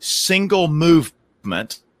single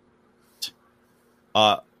movement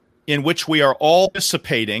in which we are all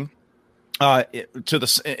participating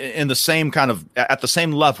in the same kind of at the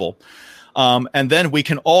same level, and then we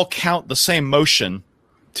can all count the same motion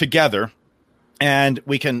together, and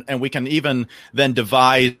we can even then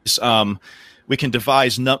devise. We can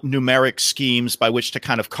devise numeric schemes by which to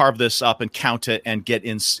kind of carve this up and count it and get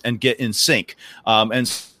in sync.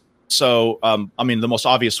 So, I mean, the most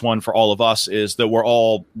obvious one for all of us is that we're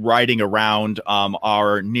all riding around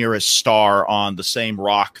our nearest star on the same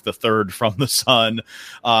rock, the third from the sun,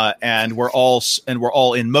 and we're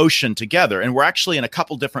all in motion together. And we're actually in a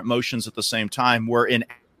couple different motions at the same time. We're in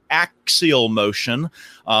axial motion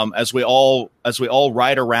as we all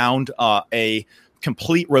ride around a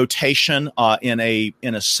complete rotation in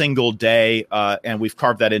a single day, and we've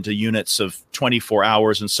carved that into units of 24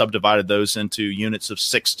 hours and subdivided those into units of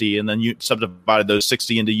 60, and then subdivided those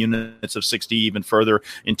 60 into units of 60 even further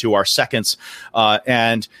into our seconds.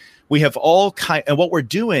 And we have and what we're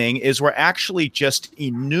doing is we're actually just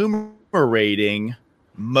enumerating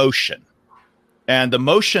motion. And the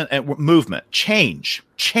motion and movement, change.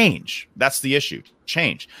 That's the issue,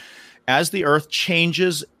 change. As the Earth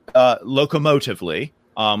changes locomotively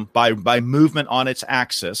by movement on its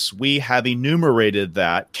axis, we have enumerated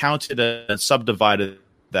that, counted and subdivided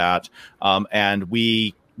that, and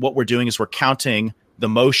what we're doing is we're counting the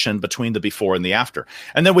motion between the before and the after.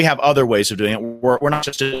 And then we have other ways of doing it. We're not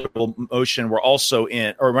just in motion,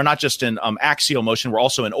 we're not just in axial motion, we're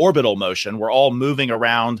also in orbital motion. We're all moving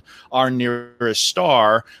around our nearest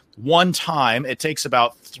star one time. It takes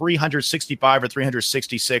about 365 or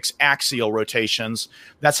 366 axial rotations.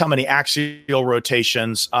 That's how many axial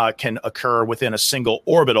rotations can occur within a single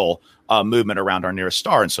orbital movement around our nearest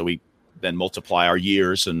star. And so we then multiply our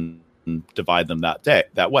years and divide them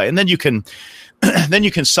that way. And then you can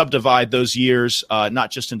subdivide those years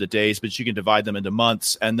not just into days, but you can divide them into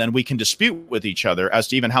months, and then we can dispute with each other as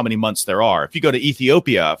to even how many months there are. If you go to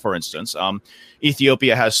Ethiopia, for instance,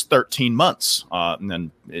 Ethiopia has 13 months, and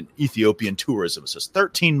then in Ethiopian tourism it says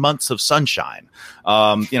 13 months of sunshine.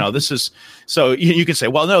 This is so you can say,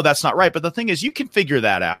 well, no, that's not right. But the thing is, you can figure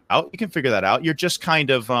that out. You're just kind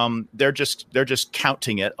of they're just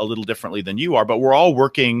counting it a little differently than you are, but we're all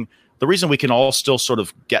working. The reason we can all still sort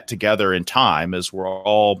of get together in time is we're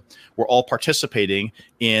all participating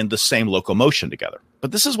in the same locomotion together.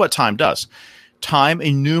 But this is what time does. Time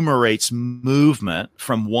enumerates movement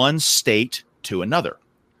from one state to another.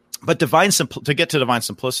 But to get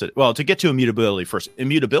to immutability first.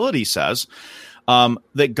 Immutability says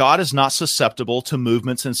that God is not susceptible to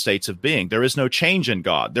movements and states of being. There is no change in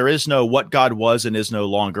God. There is no what God was and is no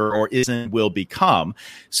longer or is and will become.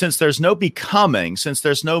 Since there's no becoming, since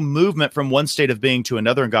there's no movement from one state of being to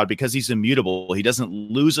another in God, because he's immutable, he doesn't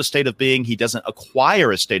lose a state of being, he doesn't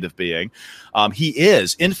acquire a state of being. He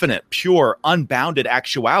is infinite, pure, unbounded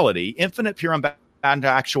actuality. Infinite, pure, unbounded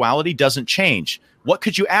actuality doesn't change. What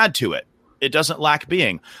could you add to it? It doesn't lack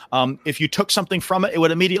being. If you took something from it, it would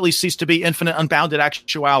immediately cease to be infinite, unbounded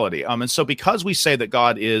actuality. And so because we say that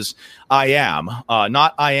God is I am,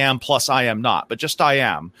 not I am plus I am not, but just I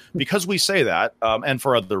am, because we say that, and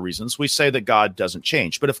for other reasons, we say that God doesn't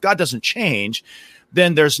change. But if God doesn't change,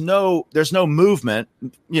 then there's no movement,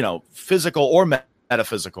 physical or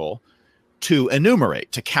metaphysical, to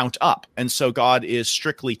enumerate, to count up. And so God is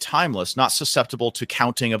strictly timeless, not susceptible to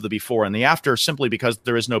counting of the before and the after, simply because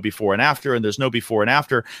there is no before and after, and there's no before and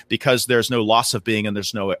after because there's no loss of being and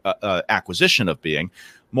there's no acquisition of being.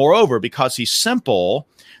 Moreover, because he's simple,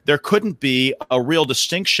 there couldn't be a real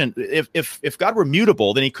distinction. If God were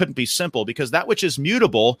mutable, then he couldn't be simple, because that which is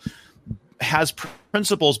mutable has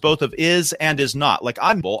principles both of is and is not. Like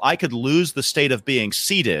I could lose the state of being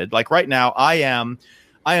seated. Like right now, I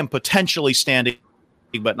am potentially standing,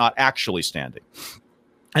 but not actually standing.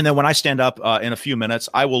 And then when I stand up in a few minutes,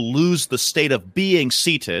 I will lose the state of being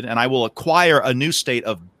seated, and I will acquire a new state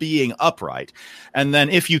of being upright. And then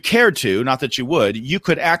if you cared to, not that you would, you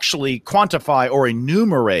could actually quantify or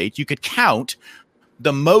enumerate, you could count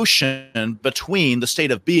the motion between the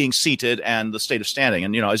state of being seated and the state of standing.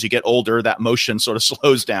 And, as you get older, that motion sort of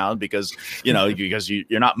slows down because,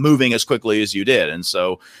 you're not moving as quickly as you did. And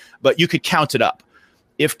so, but you could count it up.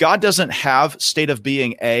 If God doesn't have state of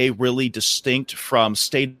being A really distinct from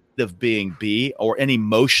state of being B, or any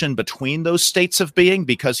motion between those states of being,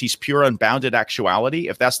 because he's pure unbounded actuality,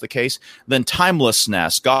 if that's the case, then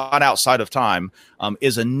timelessness, God outside of time,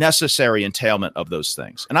 is a necessary entailment of those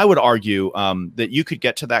things. And I would argue that you could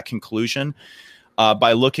get to that conclusion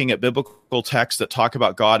by looking at biblical texts that talk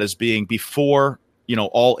about God as being before,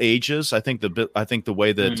 all ages. I think the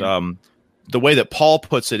way that the way that Paul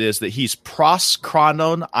puts it is that he's pros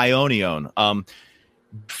chronon ionion,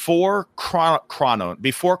 before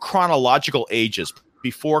chronological ages,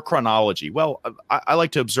 before chronology. Well, I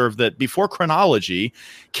like to observe that before chronology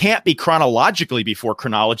can't be chronologically before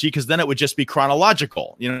chronology, because then it would just be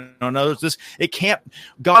chronological. This it can't.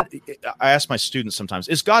 God, I ask my students sometimes,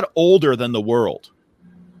 is God older than the world?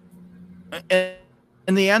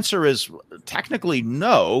 And the answer is technically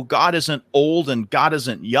no. God isn't old and God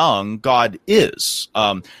isn't young. God is.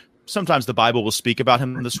 Sometimes the Bible will speak about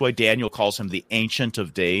him this way. Daniel calls him the Ancient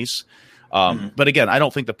of Days. But again, I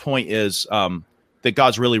don't think the point is that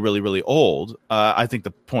God's really, really, really old. I think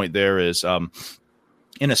the point there is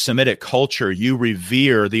in a Semitic culture, you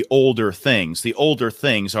revere the older things. The older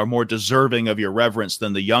things are more deserving of your reverence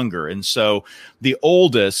than the younger. And so the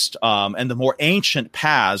oldest and the more ancient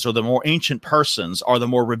paths, or the more ancient persons, are the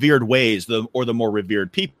more revered ways, or the more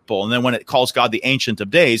revered people. And then when it calls God the Ancient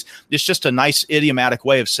of Days, it's just a nice idiomatic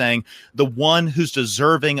way of saying the one who's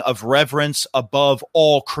deserving of reverence above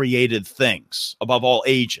all created things, above all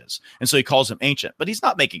ages. And so he calls him ancient. But he's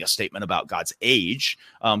not making a statement about God's age.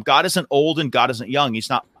 God isn't old and God isn't young.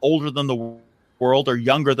 He's not older than the world or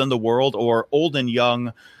younger than the world, or old and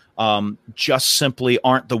young just simply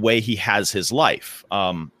aren't the way he has his life.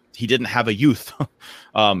 He didn't have a youth.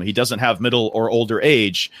 He doesn't have middle or older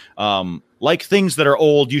age. Like things that are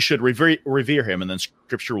old, you should revere him. And then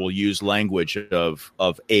Scripture will use language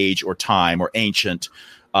of age or time or ancient.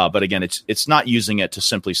 But again, it's not using it to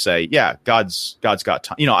simply say, yeah, God's got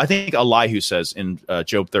time. I think Elihu says in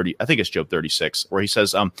Job 30, I think it's Job 36, where he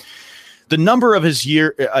says, the number of his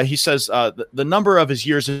year, the number of his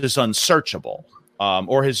years is unsearchable,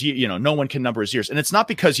 or his, no one can number his years. And it's not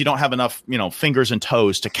because you don't have enough, fingers and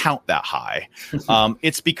toes to count that high.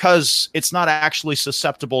 It's because it's not actually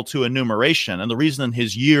susceptible to enumeration. And the reason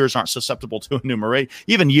his years aren't susceptible to enumerate,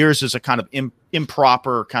 even years is a kind of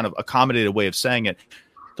improper, kind of accommodated way of saying it.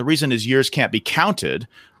 The reason his years can't be counted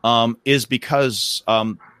is because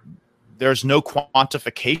there's no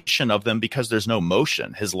quantification of them, because there's no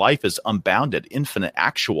motion. His life is unbounded, infinite,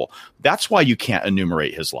 actual. That's why you can't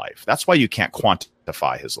enumerate his life. That's why you can't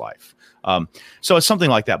quantify his life. So it's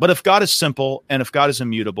something like that. But if God is simple and if God is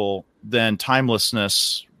immutable, then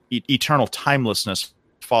timelessness, eternal timelessness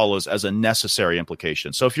follows as a necessary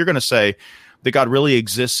implication. So if you're going to say that God really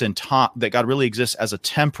exists in time, that God really exists as a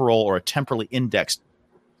temporal or a temporally indexed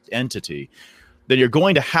entity, then you're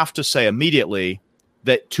going to have to say immediately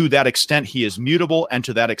that to that extent he is mutable, and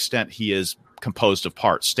to that extent he is composed of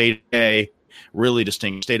parts. State A, really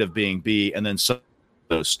distinct, state of being B, and then some of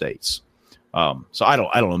those states. So I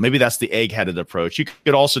don't know. Maybe that's the egg-headed approach. You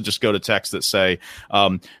could also just go to texts that say,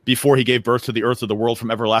 before he gave birth to the earth or the world, from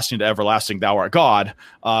everlasting to everlasting, thou art God,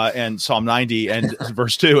 and Psalm 90 and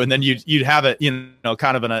verse 2, and then you'd have it,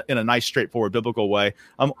 kind of in a nice, straightforward biblical way.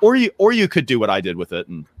 Or you could do what I did with it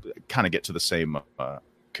and kind of get to the same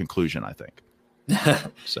conclusion, I think.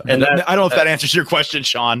 So, and I don't know if that answers your question,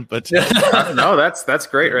 Sean, but no, that's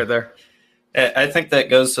great right there. I think that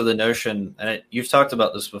goes to the notion, and you've talked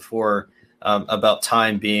about this before, about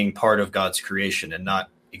time being part of God's creation and not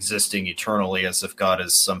existing eternally as if God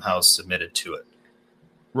is somehow submitted to it.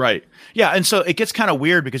 Right. Yeah. And so it gets kind of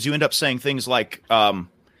weird because you end up saying things like,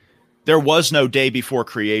 there was no day before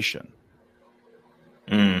creation.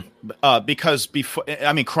 Because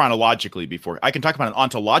chronologically before, I can talk about an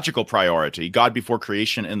ontological priority, God before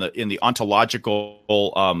creation in the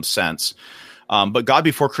ontological sense, but God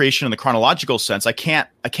before creation in the chronological sense, I can't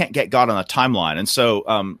get God on a timeline. And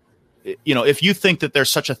so, if you think that there's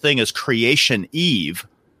such a thing as creation Eve,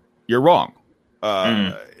 you're wrong.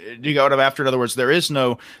 You go after. In other words, there is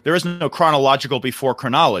no chronological before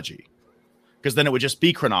chronology. Because then it would just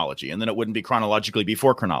be chronology, and then it wouldn't be chronologically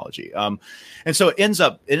before chronology. And so it ends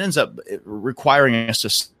up requiring us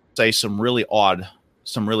to say some really odd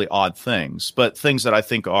really odd things, but things that I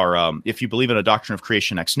think are, if you believe in a doctrine of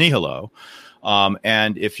creation ex nihilo,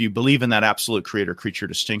 and if you believe in that absolute creator-creature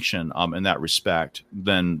distinction in that respect,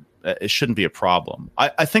 then it shouldn't be a problem.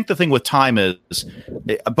 I think the thing with time is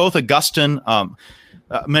both Augustine,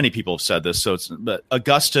 many people have said this, but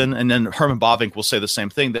Augustine and then Herman Bavinck will say the same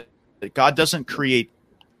thing, that God doesn't create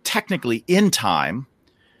technically in time.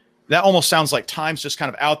 That almost sounds like time's just kind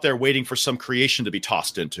of out there waiting for some creation to be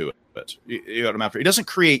tossed into it. But you know what I'm after. He doesn't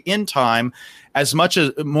create in time as much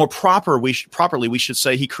as properly we should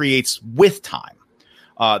say he creates with time.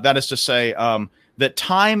 That is to say that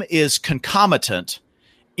time is concomitant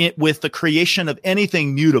with the creation of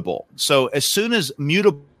anything mutable. So as soon as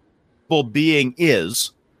mutable being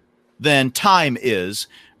is, then time is.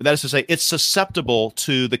 That is to say, it's susceptible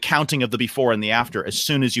to the counting of the before and the after as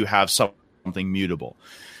soon as you have something mutable.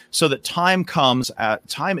 So that time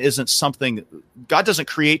isn't something, God doesn't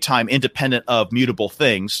create time independent of mutable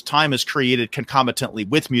things. Time is created concomitantly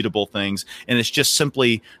with mutable things, and it's just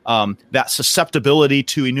simply that susceptibility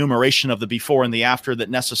to enumeration of the before and the after that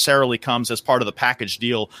necessarily comes as part of the package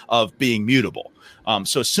deal of being mutable.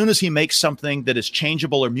 So as soon as he makes something that is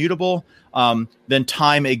changeable or mutable, then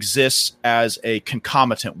time exists as a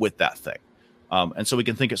concomitant with that thing. And so we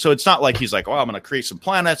can think so it's not like he's like, oh, I'm going to create some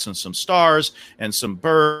planets and some stars and some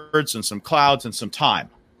birds and some clouds and some time.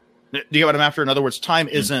 Do you get what I'm after? In other words, time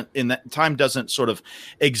doesn't sort of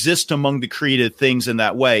exist among the created things in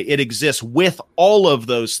that way. It exists with all of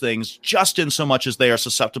those things just in so much as they are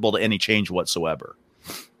susceptible to any change whatsoever.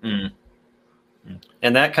 Mm.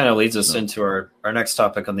 And that kind of leads us into our next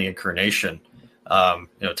topic on the incarnation.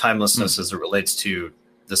 Timelessness as it relates to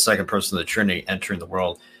the second person of the Trinity entering the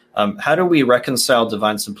world. How do we reconcile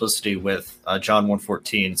divine simplicity with John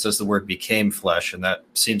 1:14? It says the word became flesh, and that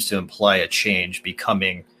seems to imply a change,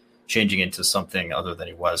 changing into something other than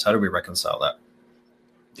he was. How do we reconcile that?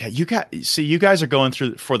 Yeah, you guys are going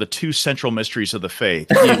through for the two central mysteries of the faith.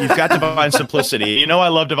 You've got divine simplicity. You know I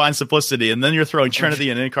love divine simplicity, and then you're throwing Trinity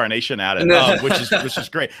and incarnation at it, which is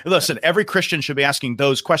great. Listen, every Christian should be asking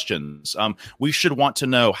those questions. We should want to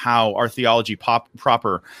know how our theology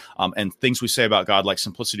proper and things we say about God, like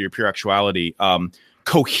simplicity or pure actuality,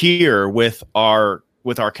 cohere with our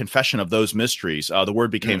confession of those mysteries. The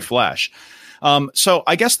Word became flesh. So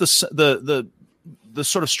I guess the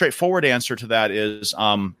sort of straightforward answer to that is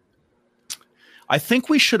I think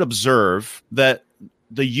we should observe that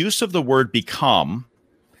the use of the word become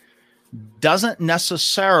doesn't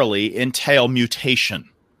necessarily entail mutation.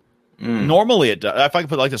 Normally it does. If I can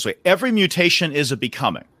put it like this way, every mutation is a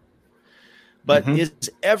becoming. But is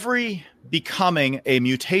every becoming a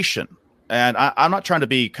mutation? And I'm not trying to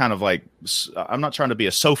be I'm not trying to be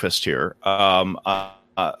a sophist here.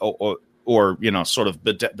 Or sort of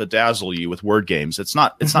bedazzle you with word games. It's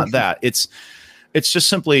not that. It's just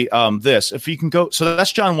simply this. If you can go, so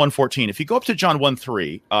that's John 1:14. If you go up to John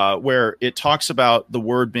 1:3, where it talks about the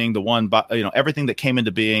Word being the one, everything that came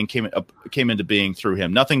into being came into being through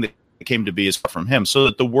him. Nothing that came to be is from him. So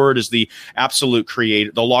that the Word is the absolute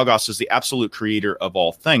creator. The Logos is the absolute creator of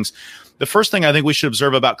all things. The first thing I think we should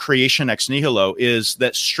observe about creation ex nihilo is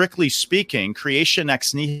that, strictly speaking, creation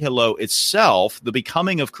ex nihilo itself, the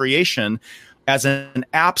becoming of creation as an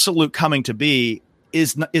absolute coming to be,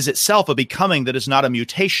 is itself a becoming that is not a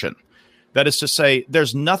mutation. That is to say,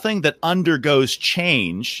 there's nothing that undergoes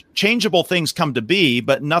change. Changeable things come to be,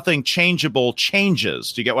 but nothing changeable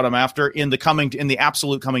changes. Do you get what I'm after? In the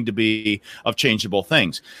absolute coming to be of changeable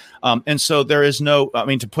things. And so there is no,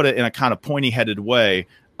 to put it in a kind of pointy-headed way,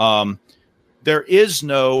 there is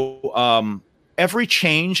no, every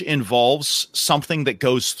change involves something that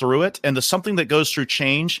goes through it. And the something that goes through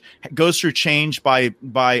change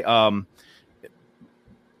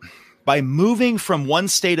by moving from one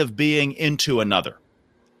state of being into another.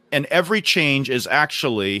 And every change is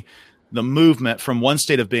actually the movement from one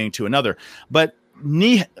state of being to another. But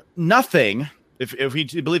nothing, if we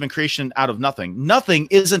believe in creation out of nothing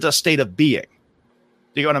isn't a state of being.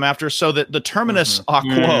 Do you get what I'm after? So that the terminus a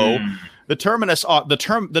quo,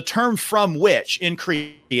 the term from which in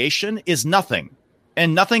creation is nothing.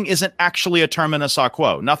 And nothing isn't actually a terminus a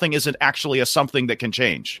quo. Nothing isn't actually a something that can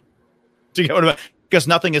change. Do you get what I'm after? Because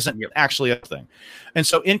nothing isn't actually a thing. And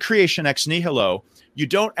so in creation ex nihilo, you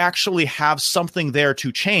don't actually have something there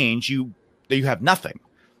to change. You have nothing.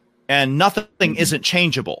 And nothing isn't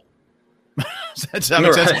changeable. Does that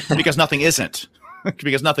make sense? Because nothing isn't.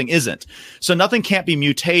 Because nothing isn't. So nothing can't be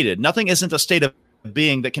mutated. Nothing isn't a state of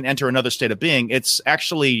being that can enter another state of being. It's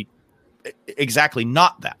actually exactly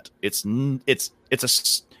not that. It's not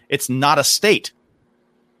a state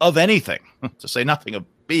of anything, to say nothing of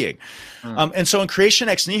being. And so in creation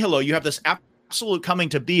ex nihilo, you have this absolute coming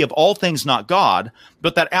to be of all things not God,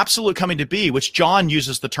 but that absolute coming to be, which John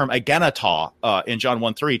uses the term agenata in John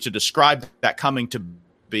 1:3 to describe that coming to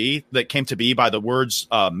be, that came to be by the words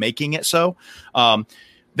making it so.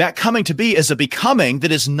 That coming to be is a becoming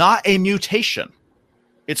that is not a mutation.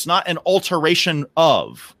 It's not an alteration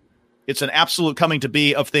of. It's an absolute coming to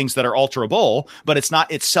be of things that are alterable, but it's not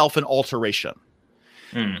itself an alteration.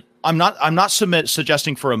 I'm not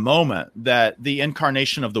suggesting for a moment that the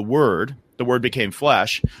incarnation of the Word became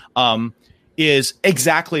flesh, is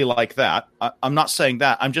exactly like that. I'm not saying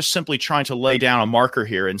that. I'm just simply trying to lay down a marker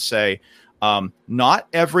here and say, not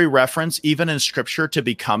every reference, even in Scripture, to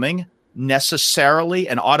becoming necessarily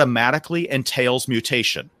and automatically entails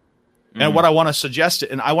mutation. And what I want to suggest,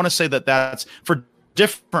 and I want to say that that's for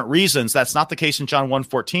different reasons. That's not the case in John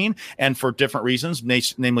 1:14, and for different reasons,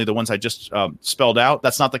 namely the ones I just spelled out.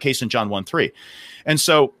 That's not the case in John 1:3. And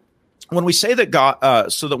so when we say that God,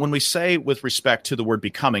 when we say with respect to the word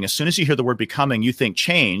becoming, as soon as you hear the word becoming, you think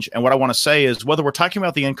change. And what I want to say is, whether we're talking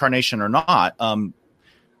about the incarnation or not,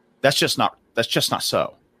 that's just not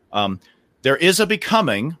so. There is a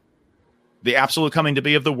becoming, the absolute coming to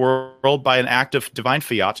be of the world by an act of divine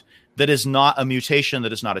fiat, that is not a mutation,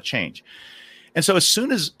 that is not a change. And so as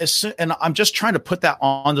soon, and I'm just trying to put that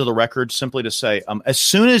onto the record simply to say, as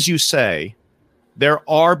soon as you say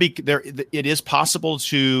it is possible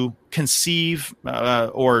to conceive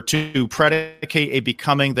or to predicate a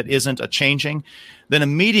becoming that isn't a changing, then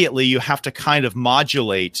immediately you have to kind of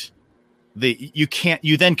modulate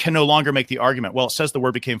you then can no longer make the argument, well, it says the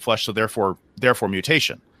Word became flesh, so therefore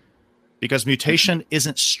mutation. Because mutation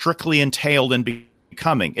isn't strictly entailed in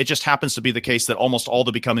becoming. It just happens to be the case that almost all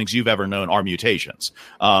the becomings you've ever known are mutations.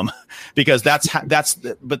 Because that's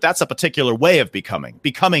a particular way of becoming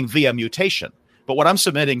via mutation. But what I'm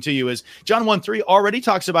submitting to you is John 1:3 already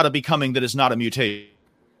talks about a becoming that is not a mutation.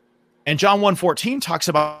 And John 1:14 talks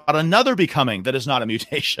about another becoming that is not a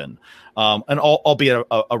mutation, and albeit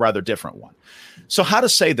a rather different one. So how to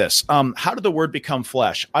say this? How did the Word become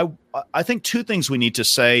flesh? I think two things we need to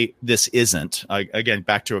say this isn't. Again,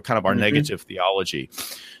 back to a kind of our negative theology.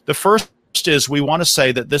 The first is we want to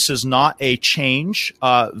say that this is not a change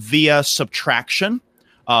via subtraction.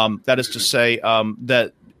 That is to say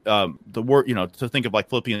that the Word, to think of like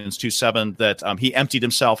Philippians 2:7, that he emptied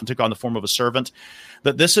himself and took on the form of a servant.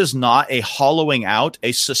 That this is not a hollowing out,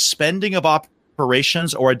 a suspending of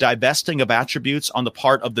operations, or a divesting of attributes on the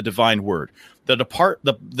part of the divine Word.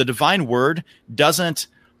 The divine Word doesn't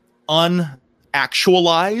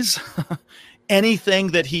unactualize anything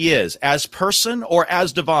that he is as person or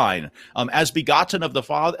as divine, as begotten of the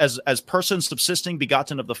Father, as person subsisting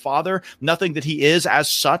begotten of the Father. Nothing that he is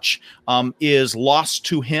as such is lost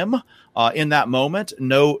to him. In that moment,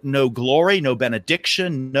 no glory, no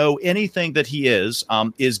benediction, no anything that he is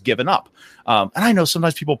given up. And I know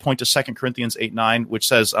sometimes people point to 2 Corinthians 8:9, which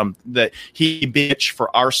says that he, bitch,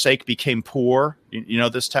 for our sake became poor. You know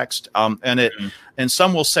this text, and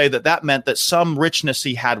some will say that meant that some richness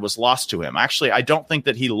he had was lost to him. Actually, I don't think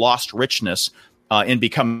that he lost richness in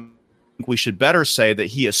becoming. We should better say that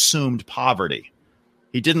he assumed poverty.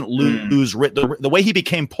 He didn't lose the way he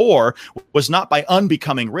became poor was not by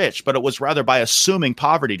unbecoming rich, but it was rather by assuming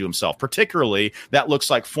poverty to himself. Particularly, that looks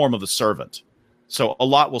like form of the servant. So a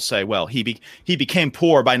lot will say, well, he became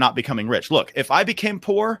poor by not becoming rich. Look, if I became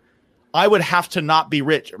poor, I would have to not be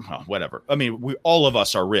rich. Well, whatever. I mean, all of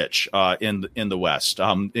us are rich in the West,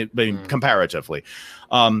 comparatively.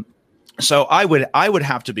 So I would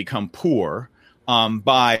have to become poor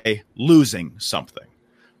by losing something.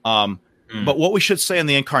 But what we should say in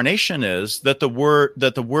the incarnation is that the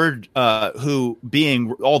word who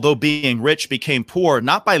although being rich became poor,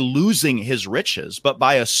 not by losing his riches, but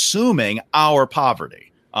by assuming our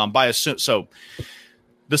poverty. So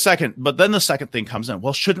the second thing comes in.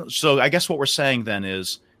 Well, so I guess what we're saying then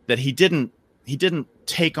is that he didn't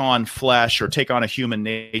take on flesh or take on a human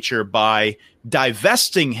nature by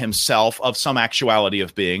divesting himself of some actuality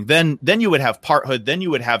of being. Then you would have parthood, then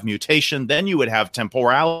you would have mutation, then you would have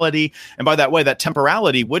temporality. And by that way, that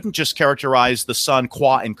temporality wouldn't just characterize the Son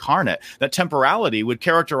qua incarnate. That temporality would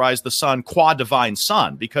characterize the Son qua divine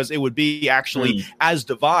Son, because it would be actually as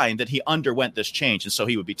divine that he underwent this change. And so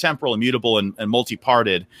he would be temporal, immutable, and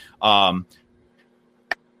multi-parted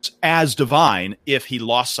as divine if he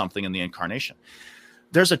lost something in the incarnation.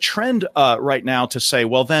 There's a trend right now to say,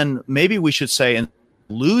 well, then maybe we should say in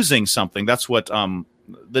losing something. That's what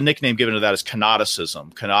the nickname given to that is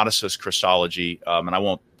kenoticism, kenoticist Christology, and I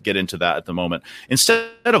won't get into that at the moment. Instead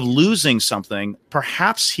of losing something,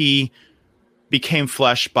 perhaps he became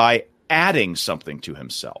flesh by adding something to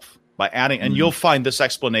himself, by adding, and you'll find this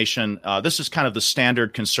explanation. This is kind of the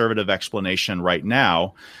standard conservative explanation right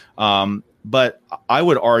now. But I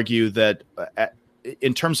would argue that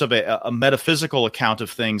in terms of a metaphysical account of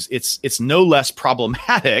things, it's no less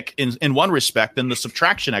problematic in one respect than the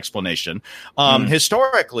subtraction explanation.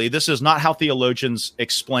 Historically, this is not how theologians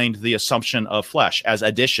explained the assumption of flesh as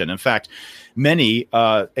addition. In fact, many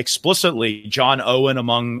explicitly, John Owen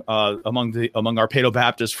among our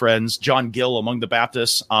Paedo-Baptist friends, John Gill among the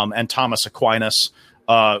Baptists, and Thomas Aquinas,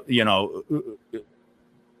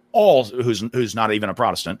 all who's not even a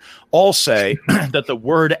Protestant, all say that the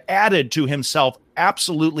Word added to himself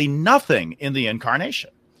absolutely nothing in the incarnation.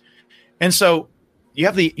 And so you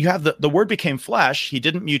have the Word became flesh. He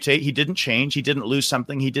didn't mutate. He didn't change. He didn't lose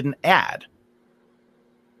something. He didn't add.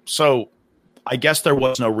 So I guess there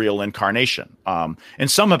was no real incarnation.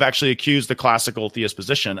 And some have actually accused the classical theist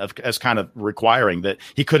position as kind of requiring that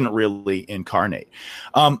he couldn't really incarnate.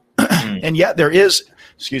 And yet there is,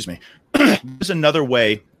 there's another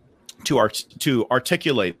way to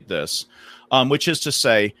articulate this, which is to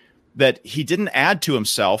say that he didn't add to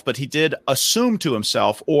himself, but he did assume to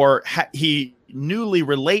himself, or he newly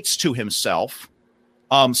relates to himself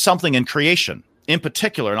something in creation, in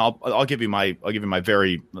particular. And I'll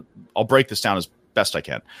break this down as best I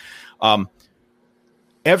can.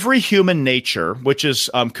 Every human nature, which is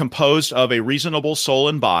composed of a reasonable soul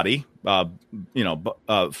and body,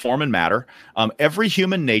 form and matter. Every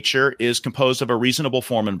human nature is composed of a reasonable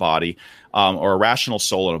form and body, or a rational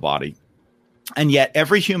soul and a body. And yet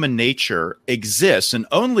every human nature exists and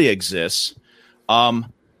only exists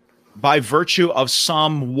by virtue of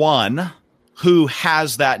someone who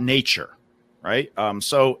has that nature, right?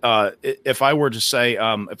 So if I were to say,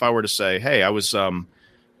 hey, I was,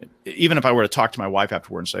 even if I were to talk to my wife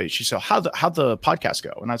afterward and say, she said, how'd the podcast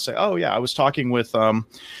go? And I'd say, oh yeah, I was talking with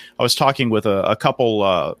a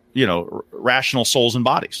couple, rational souls and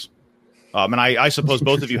bodies. And I suppose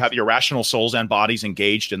both of you have your rational souls and bodies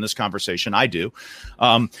engaged in this conversation. I do.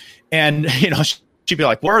 And she'd be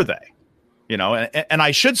like, were they? And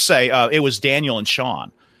I should say, it was Daniel and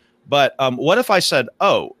Sean. But what if I said,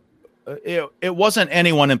 oh, it wasn't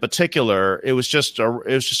anyone in particular. It was just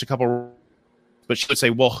a couple. But she would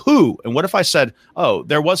say, well, who? And what if I said, oh,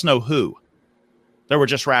 there was no who? There were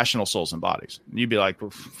just rational souls and bodies. And you'd be like,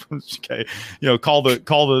 well, okay, call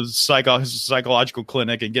the psychological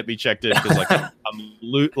clinic and get me checked in, because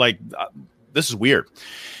this is weird.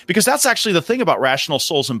 Because that's actually the thing about rational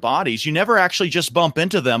souls and bodies. You never actually just bump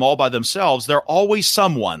into them all by themselves. They're always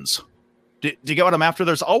someone's. Do you get what I'm after?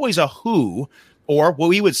 There's always a who, or what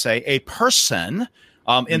we would say a person.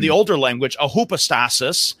 In the older language, a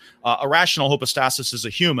hypostasis, a rational hypostasis is a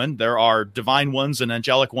human. There are divine ones and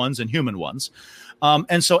angelic ones and human ones.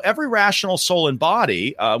 And so every rational soul and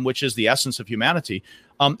body, which is the essence of humanity,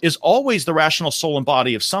 is always the rational soul and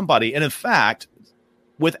body of somebody. And in fact,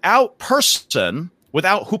 without person,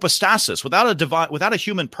 without hypostasis, without a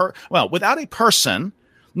person,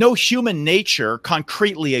 no human nature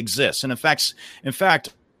concretely exists. And in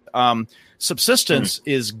fact, subsistence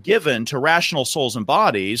is given to rational souls and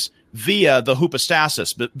bodies via the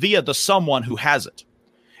hypostasis, but via the someone who has it.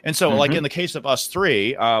 And so, like in the case of us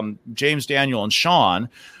three, James, Daniel, and Sean,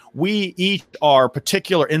 we each are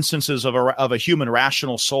particular instances of a human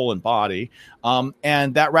rational soul and body.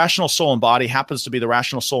 And that rational soul and body happens to be the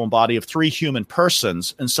rational soul and body of three human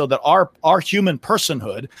persons. And so that our human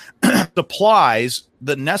personhood supplies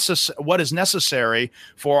what is necessary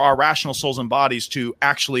for our rational souls and bodies to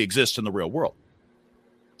actually exist in the real world.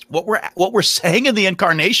 What we're saying in the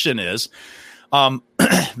incarnation is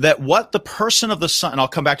that what the person of the Son, and I'll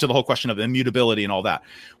come back to the whole question of immutability and all that.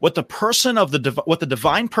 What the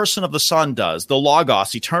divine person of the Son does, the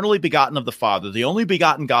Logos, eternally begotten of the Father, the only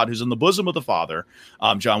begotten God who's in the bosom of the Father,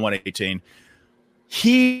 John 1:18,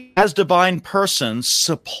 he as divine person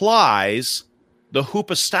supplies the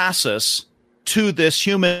hypostasis to this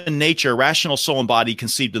human nature, rational soul and body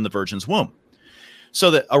conceived in the Virgin's womb. So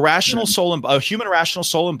that a human rational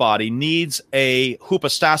soul and body needs a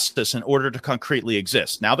hypostasis in order to concretely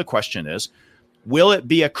exist. Now the question is, will it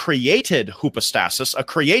be a created hypostasis, a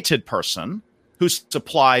created person who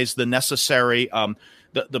supplies the necessary,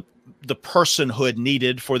 the personhood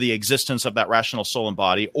needed for the existence of that rational soul and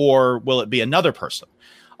body, or will it be another person?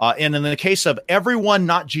 And in the case of everyone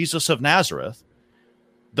not Jesus of Nazareth,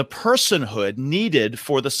 the personhood needed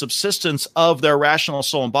for the subsistence of their rational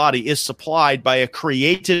soul and body is supplied by a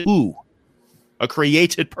created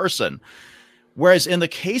person. Whereas in the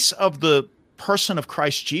case of the person of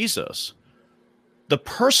Christ Jesus, the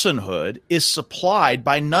personhood is supplied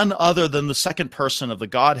by none other than the second person of the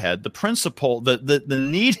Godhead. The principle, the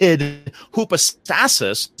needed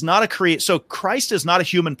hypostasis is not a create. So Christ is not a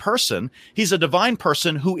human person. He's a divine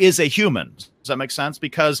person who is a human. Does that make sense?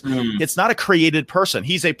 Because it's not a created person.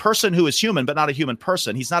 He's a person who is human, but not a human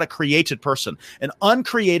person. He's not a created person. An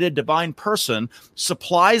uncreated divine person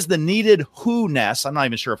supplies the needed who-ness. I'm not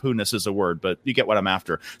even sure if who-ness is a word, but you get what I'm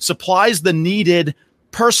after. Supplies the needed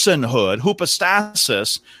personhood,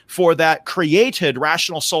 hypostasis, for that created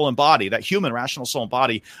rational soul and body, that human rational soul and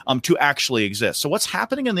body, to actually exist. So what's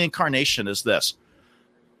happening in the incarnation is this.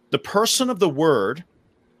 The person of the Word,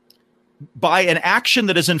 by an action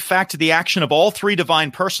that is in fact the action of all three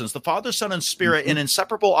divine persons, the Father, Son, and Spirit, in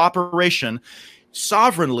inseparable operation,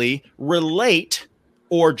 sovereignly relate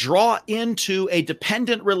or draw into a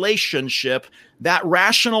dependent relationship that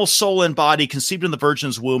rational soul and body conceived in the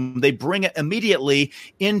Virgin's womb. They bring it immediately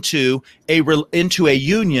into a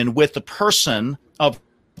union with the person of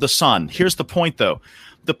the Son. Here's the point, though.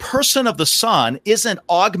 The person of the Son isn't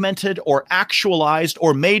augmented or actualized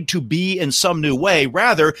or made to be in some new way.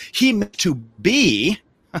 Rather, he meant to be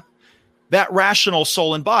that rational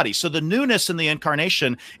soul and body. So the newness in the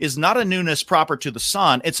incarnation is not a newness proper to the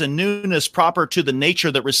Son. It's a newness proper to the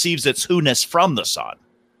nature that receives its who-ness from the Son.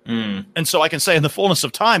 And so I can say in the fullness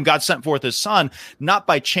of time, God sent forth his Son, not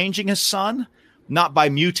by changing his Son, not by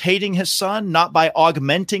mutating his Son, not by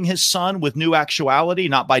augmenting his Son with new actuality,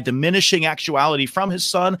 not by diminishing actuality from his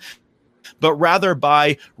Son, but rather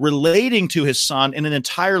by relating to his Son in an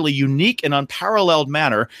entirely unique and unparalleled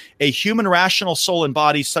manner, a human rational soul and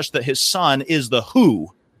body such that his Son is the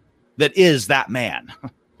who that is that man.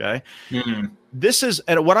 Okay? This is,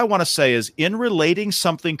 and what I want to say is, in relating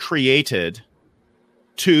something created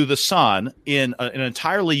to the Son in an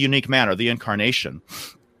entirely unique manner, the incarnation,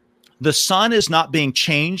 the Son is not being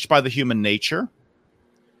changed by the human nature.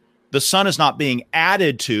 The Son is not being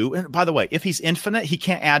added to. And by the way, if he's infinite, he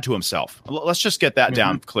can't add to himself. Let's just get that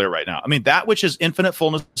down clear right now. I mean, that which is infinite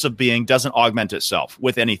fullness of being doesn't augment itself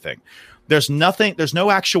with anything. There's no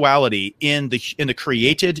actuality in the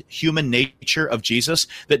created human nature of Jesus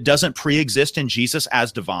that doesn't pre-exist in Jesus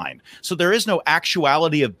as divine. So there is no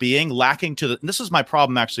actuality of being lacking to and this is my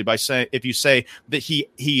problem actually, by saying, if you say that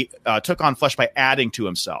he took on flesh by adding to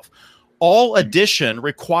himself. All addition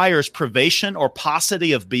requires privation or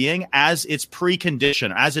paucity of being as its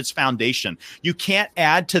precondition, as its foundation. You can't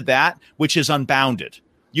add to that which is unbounded.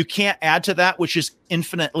 You can't add to that which is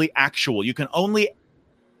infinitely actual. You can only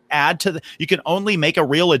you can only make a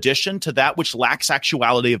real addition to that which lacks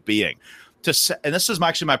actuality of being. And this is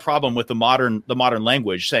actually my problem with the modern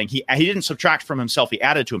language, saying he didn't subtract from himself, he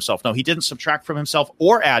added to himself. No, he didn't subtract from himself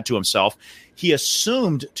or add to himself. He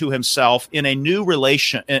assumed to himself in a new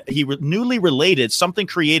relation. Newly related something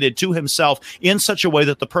created to himself in such a way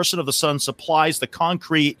that the person of the Son supplies the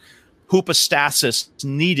concrete hypostasis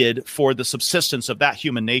needed for the subsistence of that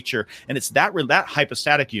human nature. And it's that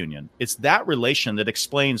hypostatic union. It's that relation that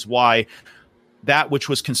explains why that which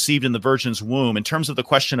was conceived in the Virgin's womb, in terms of the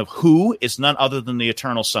question of who, is none other than the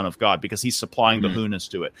eternal Son of God, because he's supplying the who-ness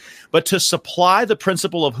to it. But to supply the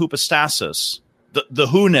principle of hypostasis, the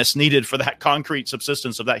who-ness needed for that concrete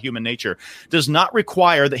subsistence of that human nature, does not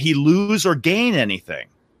require that he lose or gain anything.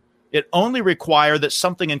 It only requires that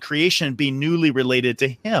something in creation be newly related to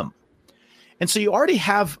him. And so you already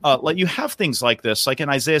have, you have things like this, like in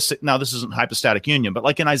Isaiah. Now this isn't hypostatic union, but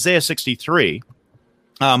like in Isaiah 63,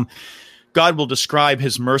 God will describe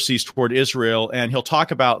his mercies toward Israel, and he'll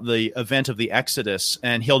talk about the event of the Exodus,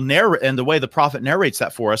 and he'll narrate, and the way the prophet narrates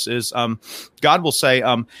that for us is, God will say,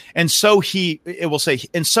 and so he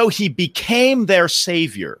became their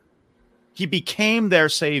savior. He became their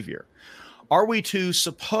savior. Are we to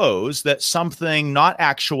suppose that something not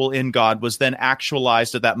actual in God was then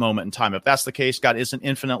actualized at that moment in time? If that's the case, God is an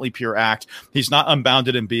infinitely pure act. He's not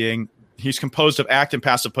unbounded in being. He's composed of act and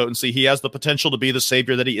passive potency. He has the potential to be the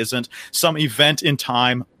savior that he isn't. Some event in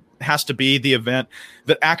time has to be the event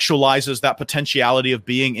that actualizes that potentiality of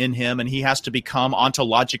being in him, and he has to become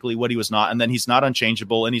ontologically what he was not. And then he's not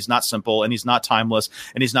unchangeable, and he's not simple, and he's not timeless,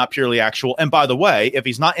 and he's not purely actual. And by the way, if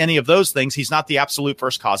he's not any of those things, he's not the absolute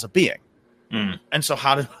first cause of being. And so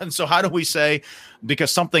how do we say,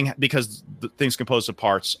 because the things composed of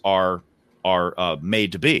parts are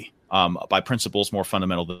made to be by principles more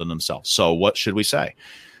fundamental than themselves. So what should we say?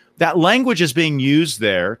 That language is being used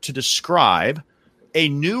there to describe a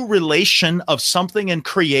new relation of something in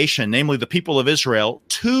creation, namely the people of Israel,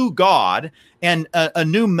 to God, and a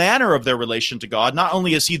new manner of their relation to God. Not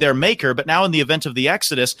only is he their maker, but now in the event of the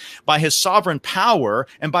Exodus, by his sovereign power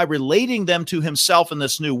and by relating them to himself in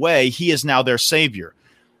this new way, he is now their savior.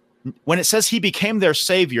 when it says he became their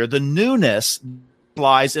savior, the newness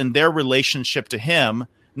lies in their relationship to him,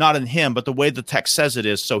 not in him, but the way the text says it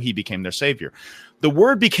is, so he became their savior. The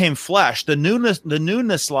word became flesh. The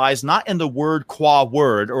newness lies not in the word qua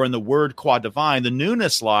word or in the word qua divine. The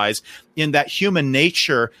newness lies in that human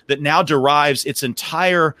nature that now derives its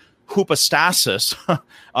entire hypostasis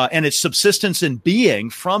and its subsistence in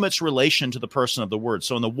being from its relation to the person of the word.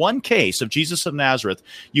 So in the one case of Jesus of Nazareth,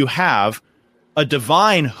 you have a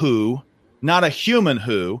divine who, not a human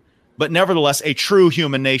who, but nevertheless a true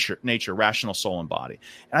human nature, rational soul and body.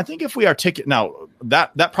 And I think if we articulate now,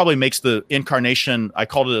 that probably makes the incarnation, I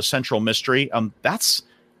called it a central mystery. That's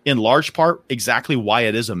in large part exactly why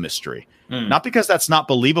it is a mystery. Not because that's not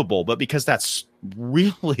believable, but because that's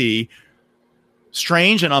really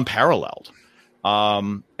strange and unparalleled.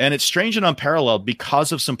 And it's strange and unparalleled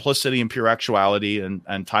because of simplicity and pure actuality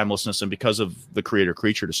and timelessness, and because of the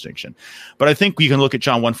creator-creature distinction. But I think you can look at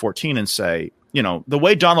John 1:14 and say, the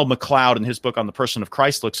way Donald MacLeod in his book on the person of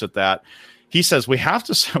Christ looks at that, he says we have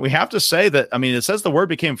to say that. I mean, it says the Word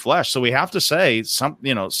became flesh, so we have to say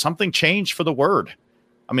something changed for the Word.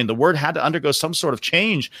 I mean, the Word had to undergo some sort of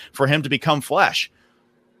change for him to become flesh.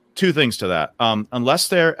 Two things to that: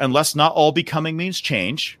 unless not all becoming means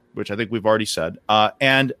change, which I think we've already said,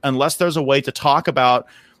 and unless there's a way to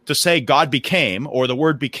say God became or the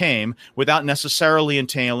Word became without necessarily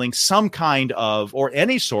entailing some kind of or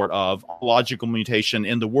any sort of logical mutation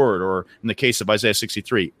in the Word, or in the case of Isaiah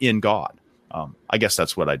 63, in God. I guess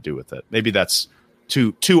that's what I'd do with it. Maybe that's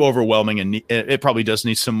too overwhelming, and it probably does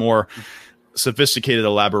need some more sophisticated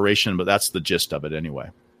elaboration, but that's the gist of it anyway.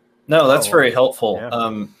 No, that's very helpful.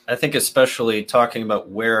 Yeah. I think especially talking about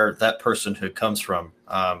where that personhood comes from.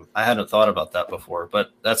 I hadn't thought about that before,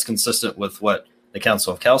 but that's consistent with what the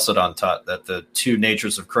Council of Chalcedon taught, that the two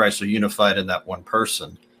natures of Christ are unified in that one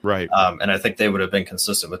person. Right. And I think they would have been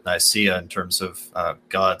consistent with Nicaea in terms of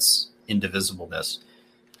God's indivisibleness.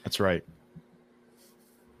 That's right.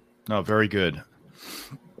 No, very good.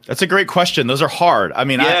 That's a great question. Those are hard. I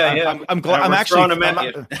mean, I'm glad. I'm actually.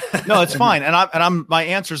 No, it's fine. And I'm. My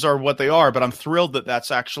answers are what they are. But I'm thrilled that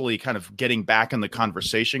that's actually kind of getting back in the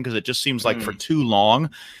conversation, because it just seems like for too long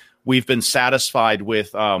we've been satisfied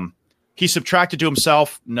with. He subtracted to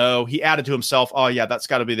himself. No, he added to himself. Oh, yeah, that's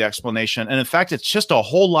got to be the explanation. And in fact, it's just a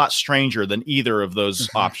whole lot stranger than either of those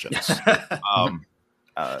options.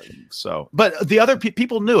 But the other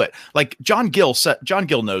people knew it. Like John Gill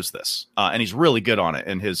knows this, and he's really good on it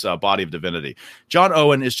in his Body of Divinity. John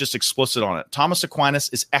Owen is just explicit on it. Thomas Aquinas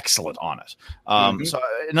is excellent on it. So,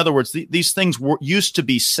 in other words, these things used to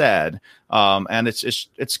be said, and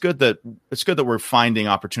it's good that we're finding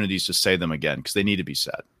opportunities to say them again, because they need to be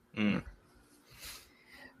said.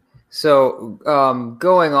 So,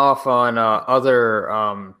 going off on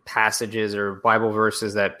other passages or Bible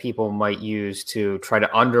verses that people might use to try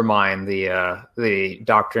to undermine the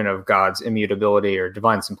doctrine of God's immutability or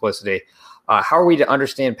divine simplicity, how are we to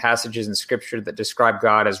understand passages in Scripture that describe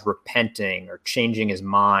God as repenting or changing his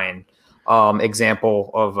mind?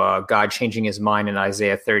 Example of God changing his mind in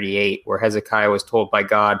Isaiah 38, where Hezekiah was told by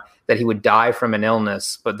God that he would die from an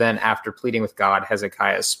illness, but then after pleading with God,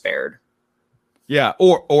 Hezekiah is spared. Yeah,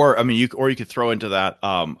 or I mean, you could throw into that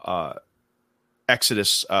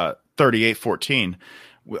Exodus 38:14.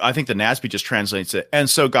 I think the NASB just translates it, and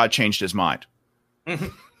so God changed his mind.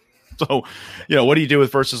 So, what do you do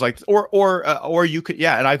with verses like, or you could,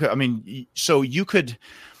 yeah, and I mean, so you could,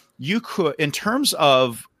 in terms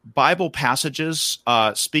of Bible passages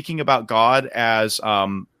speaking about God as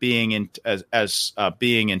being in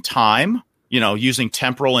time, using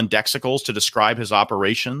temporal indexicals to describe his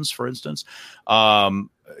operations, for instance.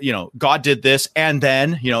 God did this, and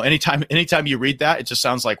then, anytime you read that, it just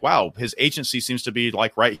sounds like, wow, his agency seems to be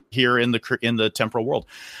like right here in the temporal world.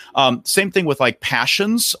 Same thing with like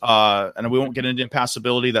passions, and we won't get into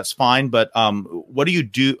impassibility. That's fine, but what do you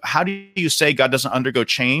do? How do you say God doesn't undergo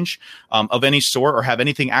change of any sort or have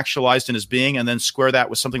anything actualized in his being, and then square that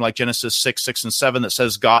with something like Genesis 6 and 7 that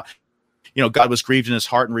says God was grieved in his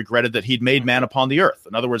heart and regretted that he'd made man upon the earth.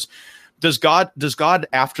 In other words, does God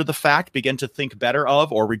after the fact begin to think better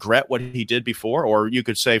of or regret what he did before? Or you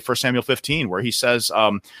could say 1 Samuel 15, where he says,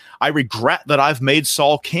 I regret that I've made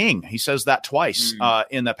Saul king. He says that twice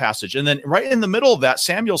in that passage. And then right in the middle of that,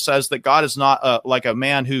 Samuel says that God is not like a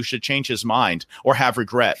man who should change his mind or have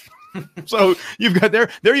regret. So you've got there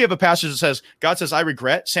you have a passage that says, God says, I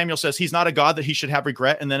regret. Samuel says he's not a God that he should have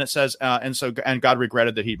regret. And then it says, and God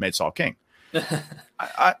regretted that he'd made Saul king.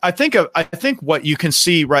 I think what you can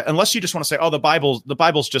see, right, unless you just want to say, oh, the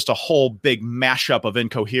Bible's just a whole big mashup of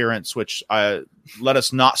incoherence, which let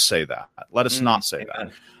us not say that. Let us not say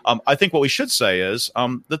that. I think what we should say is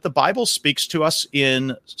that the Bible speaks to us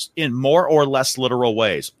in more or less literal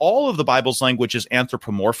ways. All of the Bible's language is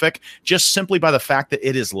anthropomorphic, just simply by the fact that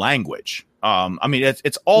it is language. I mean,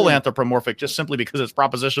 it's all anthropomorphic just simply because it's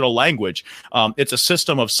propositional language. It's a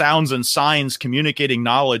system of sounds and signs communicating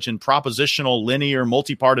knowledge in propositional, linear,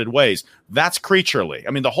 multi-parted ways. That's creaturely.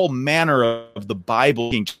 I mean, the whole manner of the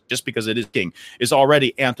Bible, just because it is king, is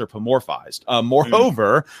already anthropomorphized.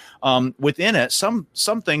 Moreover, within it, some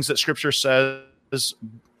things that Scripture says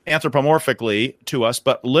anthropomorphically to us,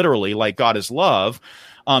 but literally, like God is love,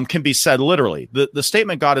 can be said literally. The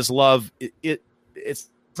statement "God is love," it's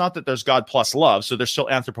not that there's God plus love, so there's still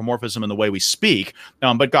anthropomorphism in the way we speak,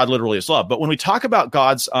 but God literally is love. But when we talk about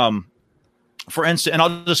God's, for instance, and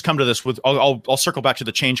I'll just come to this I'll circle back to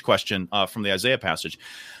the change question from the Isaiah passage.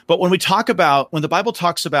 But when the Bible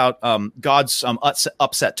talks about God's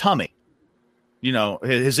upset tummy,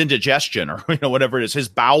 his indigestion, or whatever it is, his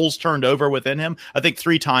bowels turned over within him, I think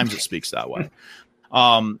 3 times it speaks that way.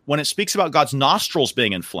 When it speaks about God's nostrils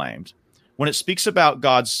being inflamed, when it speaks about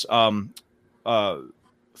God's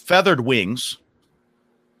feathered wings,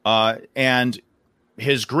 and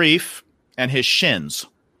his grief and his shins.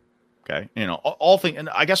 Okay, all things. And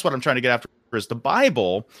I guess what I'm trying to get after is the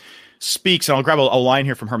Bible speaks. And I'll grab a line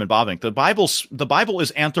here from Herman Bavinck. The Bible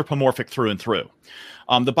is anthropomorphic through and through.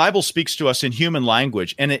 The Bible speaks to us in human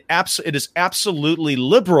language, and it is absolutely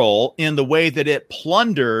liberal in the way that it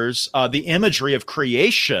plunders the imagery of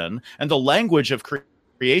creation and the language of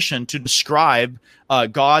creation to describe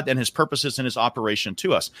God and his purposes and his operation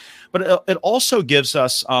to us. But it also gives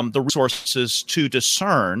us the resources to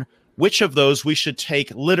discern which of those we should take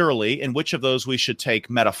literally and which of those we should take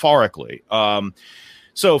metaphorically.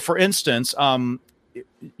 So, for instance, if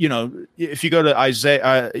you go to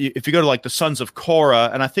Isaiah, if you go to like the sons of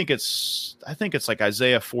Korah, and I think it's like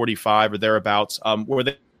Isaiah 45 or thereabouts, where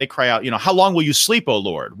they cry out, how long will you sleep, O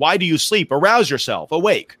Lord? Why do you sleep? Arouse yourself,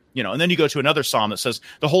 awake. And then you go to another psalm that says,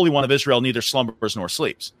 the Holy One of Israel neither slumbers nor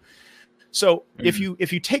sleeps. So if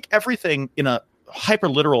you take everything in a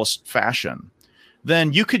hyper-literalist fashion,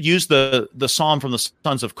 then you could use the psalm from the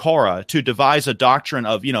sons of Korah to devise a doctrine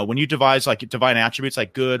of, when you devise like divine attributes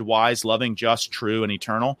like good, wise, loving, just, true, and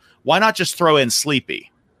eternal, why not just throw in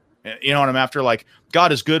sleepy? You know what I'm after? Like,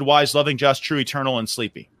 God is good, wise, loving, just, true, eternal, and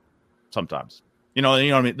sleepy sometimes. You know what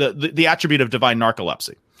I mean? The attribute of divine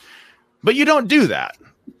narcolepsy. But you don't do that.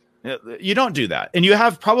 You don't do that. And you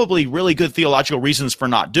have probably really good theological reasons for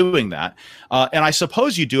not doing that. And I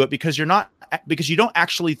suppose you do it because you don't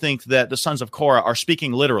actually think that the sons of Korah are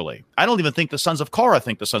speaking literally. I don't even think the sons of Korah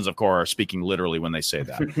think the sons of Korah are speaking literally when they say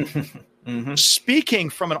that.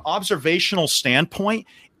 Speaking from an observational standpoint,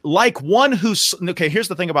 like one who's, okay, here's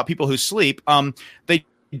the thing about people who sleep. They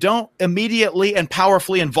don't immediately and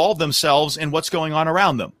powerfully involve themselves in what's going on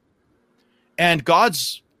around them. And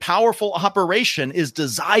God's powerful operation is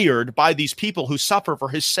desired by these people who suffer for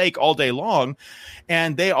his sake all day long,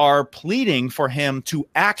 and they are pleading for him to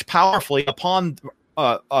act powerfully upon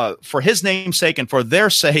for his name's sake and for their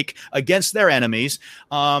sake against their enemies.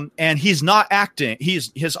 And he's not acting.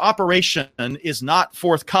 His operation is not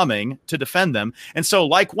forthcoming to defend them. And so,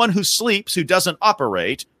 like one who sleeps, who doesn't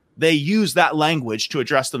operate, they use that language to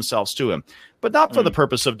address themselves to him, but not for the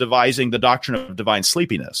purpose of devising the doctrine of divine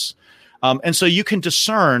sleepiness. And so you can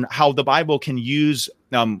discern how the Bible can use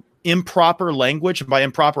improper language. And by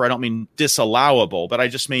improper, I don't mean disallowable, but I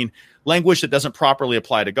just mean language that doesn't properly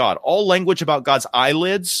apply to God. All language about God's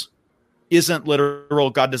eyelids isn't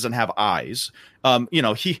literal. God doesn't have eyes.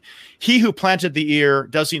 He who planted the ear,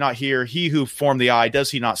 does he not hear? He who formed the eye,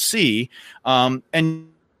 does he not see?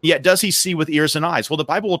 And yet, does he see with ears and eyes? Well, the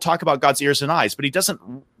Bible will talk about God's ears and eyes, but he doesn't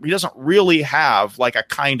really have like a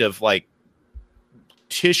kind of like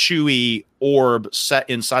tissuey orb set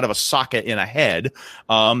inside of a socket in a head,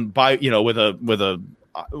 with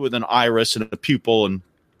an iris and a pupil and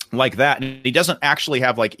like that. And he doesn't actually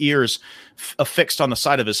have like ears affixed on the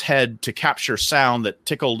side of his head to capture sound that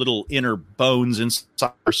tickle little inner bones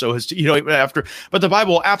inside. So but the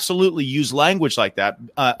Bible will absolutely use language like that,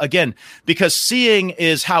 again, because seeing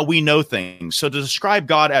is how we know things. So to describe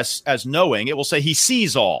God as knowing, it will say he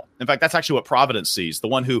sees all. In fact, that's actually what providence sees, the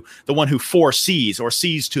one who foresees or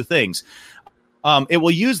sees to things. It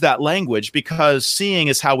will use that language because seeing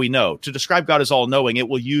is how we know. To describe God as all knowing, it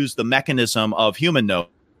will use the mechanism of human knowing,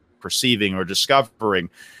 perceiving or discovering.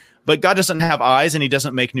 But God doesn't have eyes and he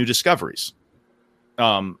doesn't make new discoveries.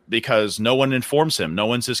 because no one informs him. No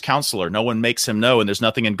one's his counselor. No one makes him know, and there's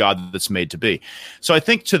nothing in God that's made to be. So I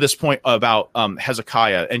think to this point about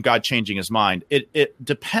Hezekiah and God changing his mind, it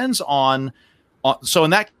depends on so in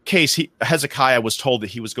that case, Hezekiah was told that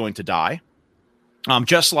he was going to die.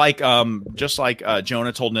 Just like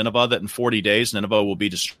Jonah told Nineveh that in 40 days Nineveh will be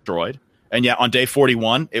destroyed, and yet on day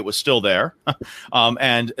 41 it was still there.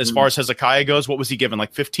 And as far as Hezekiah goes, what was he given?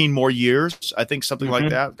 Like 15 more years, I think, something like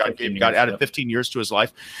that. God added 15 years to his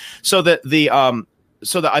life, so that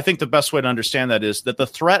I think the best way to understand that is that the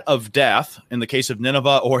threat of death in the case of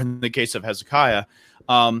Nineveh or in the case of Hezekiah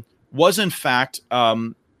was in fact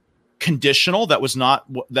conditional. That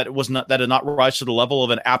did not rise to the level of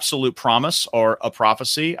an absolute promise or a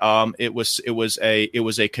prophecy. It was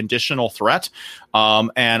a conditional threat,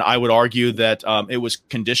 and I would argue that it was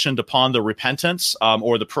conditioned upon the repentance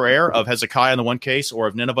or the prayer of Hezekiah in the one case, or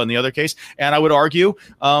of Nineveh in the other case. And I would argue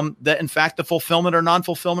that in fact the fulfillment or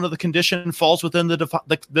non-fulfillment of the condition falls within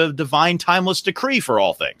the divine timeless decree for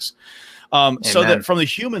all things. So that from the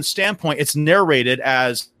human standpoint, it's narrated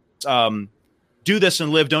as do this and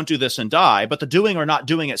live, don't do this and die. But the doing or not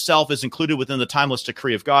doing itself is included within the timeless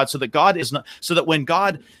decree of God, so that God is not, so that when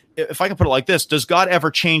God, if I can put it like this, does God ever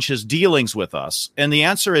change his dealings with us? And the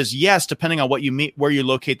answer is yes, depending on what you meet, where you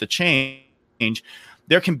locate the change.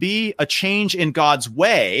 There can be a change in God's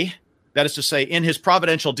way. That is to say, in his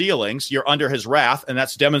providential dealings, you're under his wrath, and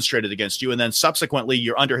that's demonstrated against you. And then subsequently,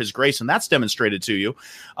 you're under his grace, and that's demonstrated to you.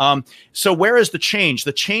 So where is the change?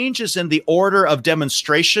 The change is in the order of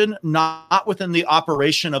demonstration, not within the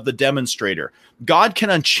operation of the demonstrator. God can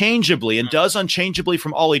unchangeably, and does unchangeably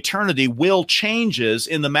from all eternity, will changes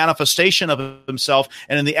in the manifestation of himself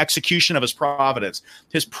and in the execution of his providence.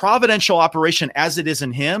 His providential operation as it is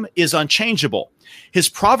in him is unchangeable. His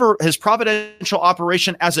providential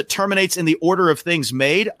operation as it terminates in the order of things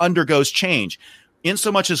made undergoes change.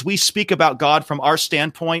 Insomuch as we speak about God from our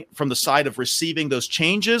standpoint, from the side of receiving those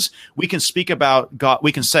changes, we can speak about God.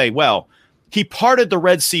 We can say, well, he parted the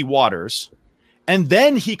Red Sea waters, and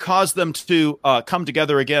then he caused them to come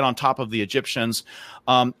together again on top of the Egyptians.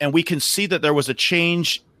 And we can see that there was a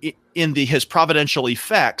change in his providential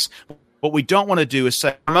effects. What we don't want to do is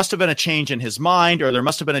say there must have been a change in his mind, or there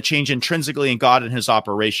must have been a change intrinsically in God and his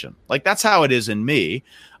operation. Like, that's how it is in me.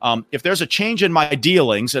 If there's a change in my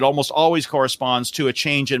dealings, it almost always corresponds to a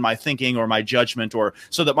change in my thinking or my judgment, or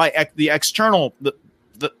so that the external,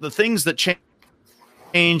 the things that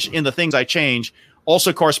change in the things I change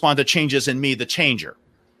also correspond to changes in me, the changer.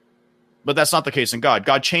 But that's not the case in God.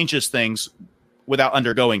 God changes things without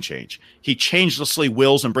undergoing change. He changelessly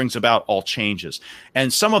wills and brings about all changes.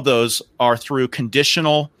 And some of those are through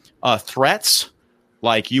conditional threats,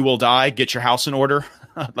 like you will die, get your house in order,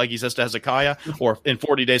 like he says to Hezekiah, or in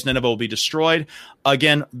 40 days Nineveh will be destroyed.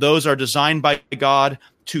 Again, those are designed by God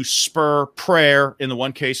to spur prayer in the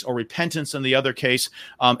one case, or repentance in the other case.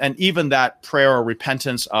 And even that prayer or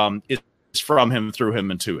repentance is from him, through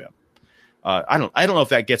him, and to him. I don't know if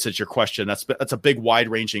that gets at your question. That's a big,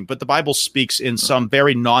 wide-ranging, but the Bible speaks in some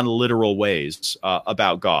very non-literal ways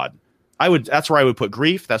about God. That's where I would put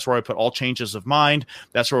grief. That's where I would put all changes of mind.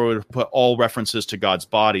 That's where I would put all references to God's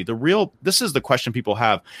body. This is the question people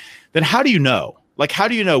have. Then how do you know? Like, how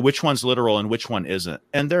do you know which one's literal and which one isn't?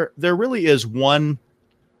 And there really is one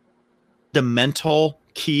fundamental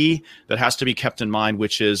key that has to be kept in mind,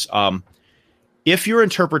 which is if your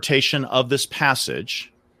interpretation of this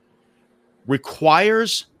passage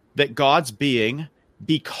requires that God's being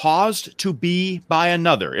be caused to be by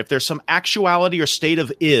another, if there's some actuality or state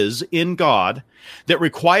of is in God that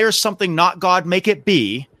requires something not God make it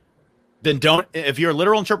be, then if your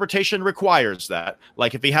literal interpretation requires that,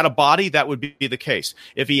 like if he had a body, that would be the case.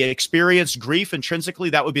 If he experienced grief intrinsically,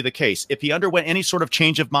 that would be the case. If he underwent any sort of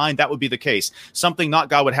change of mind, that would be the case. Something not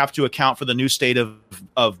God would have to account for the new state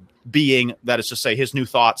of being, that is to say, his new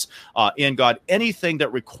thoughts in God. Anything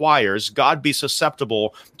that requires God be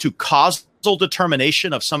susceptible to causal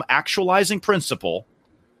determination of some actualizing principle,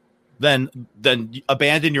 then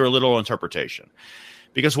abandon your literal interpretation.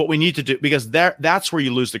 Because what we need to do, because that's where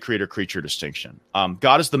you lose the creator-creature distinction.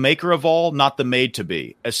 God is the maker of all, not the made to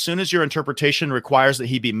be. As soon as your interpretation requires that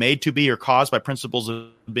he be made to be or caused by principles of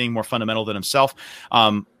being more fundamental than himself,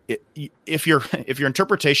 if your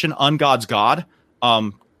interpretation ungods God,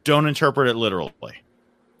 don't interpret it literally.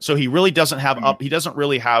 So he really doesn't have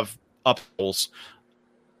upholds,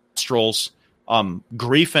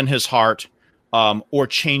 grief in his heart, or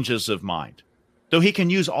changes of mind. Though he can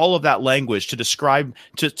use all of that language to describe,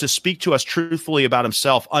 to speak to us truthfully about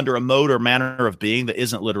himself under a mode or manner of being that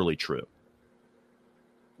isn't literally true.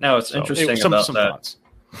 Now, it's interesting about some that. Thoughts.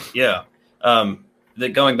 Yeah.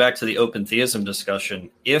 going back to the open theism discussion,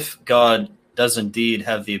 if God does indeed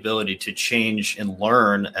have the ability to change and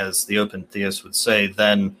learn, as the open theist would say,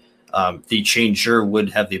 then the changer would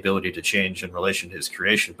have the ability to change in relation to his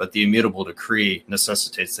creation. But the immutable decree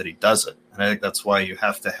necessitates that he does it. And I think that's why you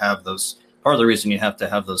have to have those, part of the reason you have to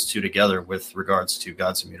have those two together with regards to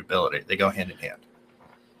God's immutability. They go hand in hand.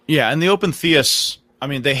 Yeah, and the open theists, I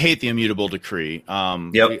mean, they hate the immutable decree.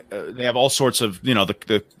 They have all sorts of,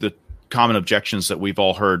 the common objections that we've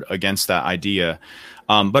all heard against that idea.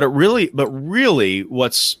 But really,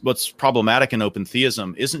 what's problematic in open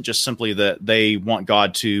theism isn't just simply that they want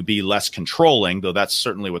God to be less controlling, though that's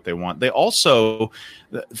certainly what they want. They also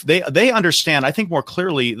they understand, I think, more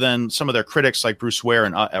clearly than some of their critics like Bruce Ware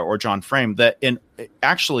and or John Frame, that in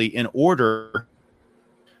order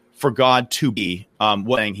for God to be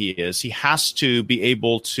what he is, he has to be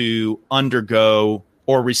able to undergo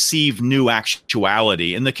or receive new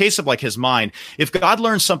actuality. In the case of like his mind, if God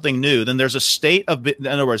learns something new, then there's a state of, in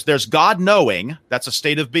other words, there's God knowing, that's a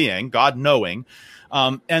state of being, God knowing,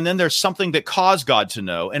 and then there's something that caused God to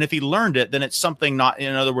know. And if he learned it, then it's something not,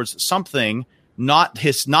 in other words, something not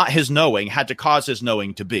his knowing had to cause his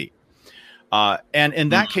knowing to be. And in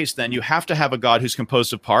that case, then you have to have a God who's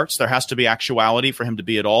composed of parts. There has to be actuality for him to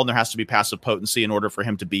be at all, and there has to be passive potency in order for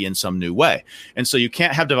him to be in some new way. And so you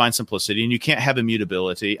can't have divine simplicity, and you can't have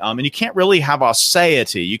immutability, and you can't really have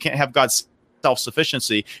aseity. You can't have God's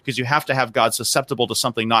self-sufficiency, because you have to have God susceptible to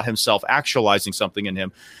something not himself actualizing something in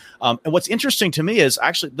him. And what's interesting to me is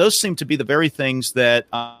actually those seem to be the very things that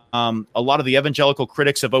a lot of the evangelical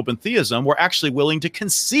critics of open theism were actually willing to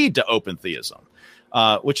concede to open theism.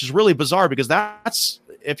 Which is really bizarre, because that's,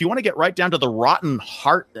 if you want to get right down to the rotten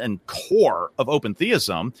heart and core of open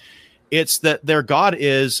theism, it's that their God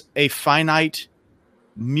is a finite,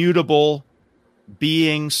 mutable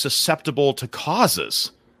being susceptible to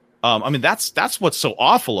causes. I mean, that's what's so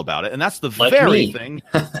awful about it, and that's the like very me. thing.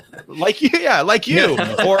 Like you,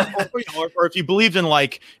 or if you believed in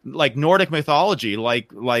like Nordic mythology,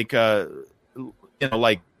 like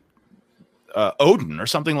Odin or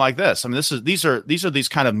something like this. I mean, these are these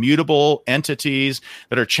kind of mutable entities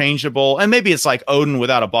that are changeable, and maybe it's like Odin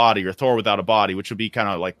without a body or Thor without a body, which would be kind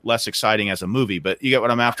of like less exciting as a movie. But you get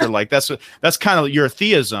what I'm after. Like that's kind of your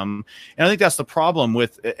theism, and I think that's the problem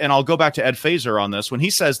with. And I'll go back to Ed Fazer on this when he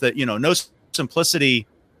says that no simplicity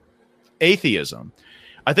atheism.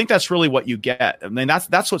 I think that's really what you get. I mean,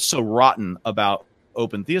 that's what's so rotten about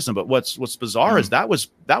open theism. But what's bizarre is that was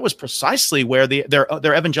precisely where their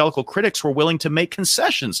evangelical critics were willing to make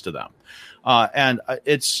concessions to them, and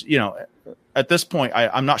it's at this point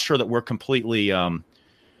I'm not sure that we're completely.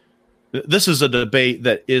 This is a debate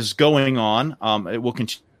that is going on. It will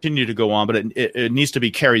continue to go on, but it needs to be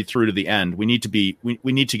carried through to the end. We need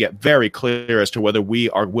to get very clear as to whether we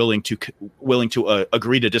are willing to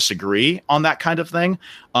agree to disagree on that kind of thing,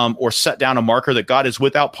 or set down a marker that God is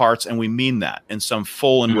without parts, and we mean that in some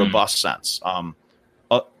full and robust sense.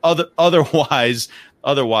 Otherwise,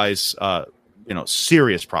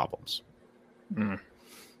 serious problems.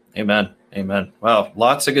 Amen. Wow,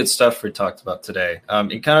 lots of good stuff we talked about today.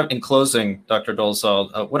 In closing, Dr.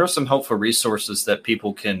 Dolezal, what are some helpful resources that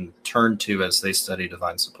people can turn to as they study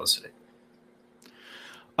divine simplicity?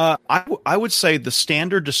 I would say the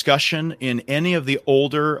standard discussion in any of the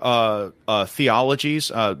older theologies,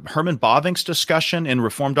 Herman Bavinck's discussion in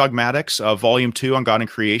Reformed Dogmatics, Volume 2 on God and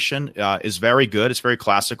Creation, is very good. It's very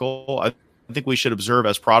classical. I think we should observe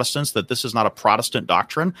as Protestants that this is not a Protestant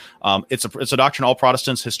doctrine. It's a doctrine all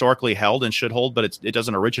Protestants historically held and should hold, but it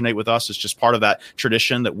doesn't originate with us. It's just part of that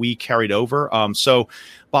tradition that we carried over. So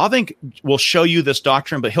Bavinck will show you this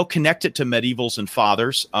doctrine, but he'll connect it to medievals and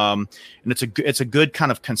fathers, and it's a good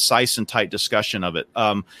kind of concise and tight discussion of it.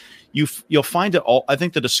 You'll find it all. I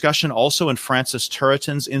think the discussion also in Francis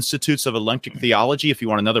Turretin's Institutes of Eclectic Theology, if you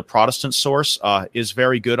want another Protestant source, is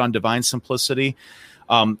very good on divine simplicity.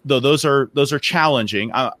 Though those are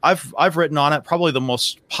challenging. I've written on it. Probably the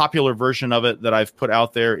most popular version of it that I've put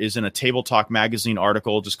out there is in a Table Talk magazine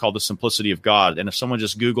article just called "The Simplicity of God." And if someone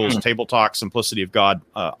just Googles Table Talk Simplicity of God,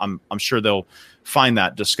 I'm sure they'll find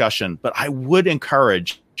that discussion. But I would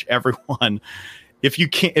encourage everyone, if you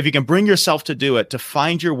can bring yourself to do it, to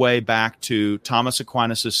find your way back to Thomas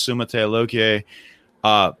Aquinas' Summa Theologiae,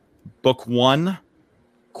 book 1.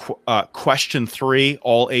 Question 3,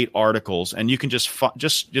 all 8 articles, and you can just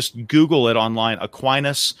Google it online.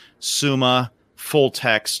 Aquinas Summa full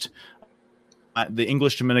text. The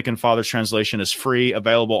English Dominican Fathers translation is free,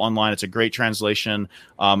 available online. It's a great translation.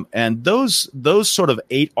 And those sort of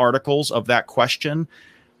 8 articles of that question,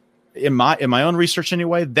 in my own research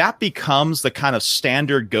anyway, that becomes the kind of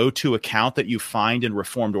standard go-to account that you find in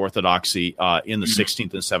Reformed Orthodoxy in the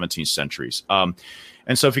 16th and 17th centuries.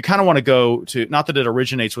 And so if you kind of want to go to, not that it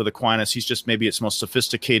originates with Aquinas, he's just maybe its most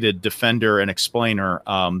sophisticated defender and explainer,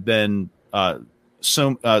 then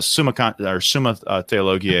Summa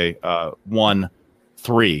Theologiae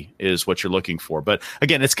 1:3 is what you're looking for. But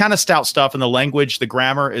again, it's kind of stout stuff, and the language, the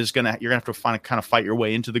grammar you're gonna have to fight your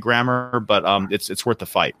way into the grammar, but it's worth the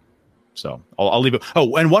fight. So I'll leave it.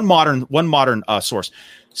 Oh, and one modern source,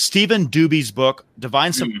 Stephen Doobie's book,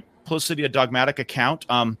 Divine Simplicity, a Dogmatic Account.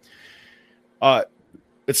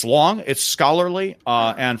 It's long, it's scholarly,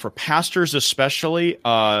 and for pastors especially,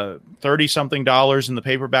 $30-something in the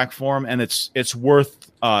paperback form, and it's worth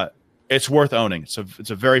owning. It's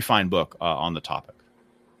a very fine book on the topic.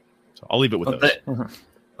 So I'll leave it with those.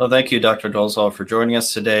 Well, thank you, Dr. Dolezal, for joining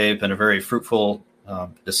us today. It's been a very fruitful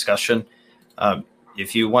discussion.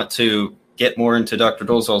 If you want to get more into Dr.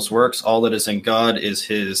 Dolezal's works, All That Is in God is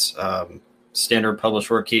his standard published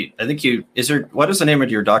work. What is the name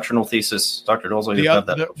of your doctrinal thesis, Dr. Dolezal?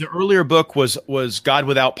 The earlier book was God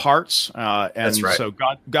Without Parts, and that's right. So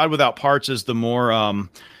God Without Parts is the more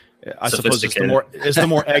I suppose it's the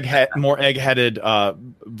more egg-headed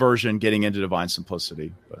version, getting into divine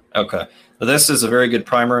simplicity. But. Okay, well, this is a very good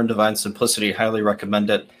primer in divine simplicity. Highly recommend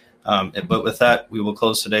it. But with that, we will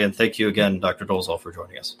close today, and thank you again, Dr. Dolezal, for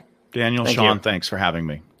joining us. Daniel, Sean, thanks for having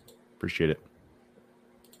me. Appreciate it.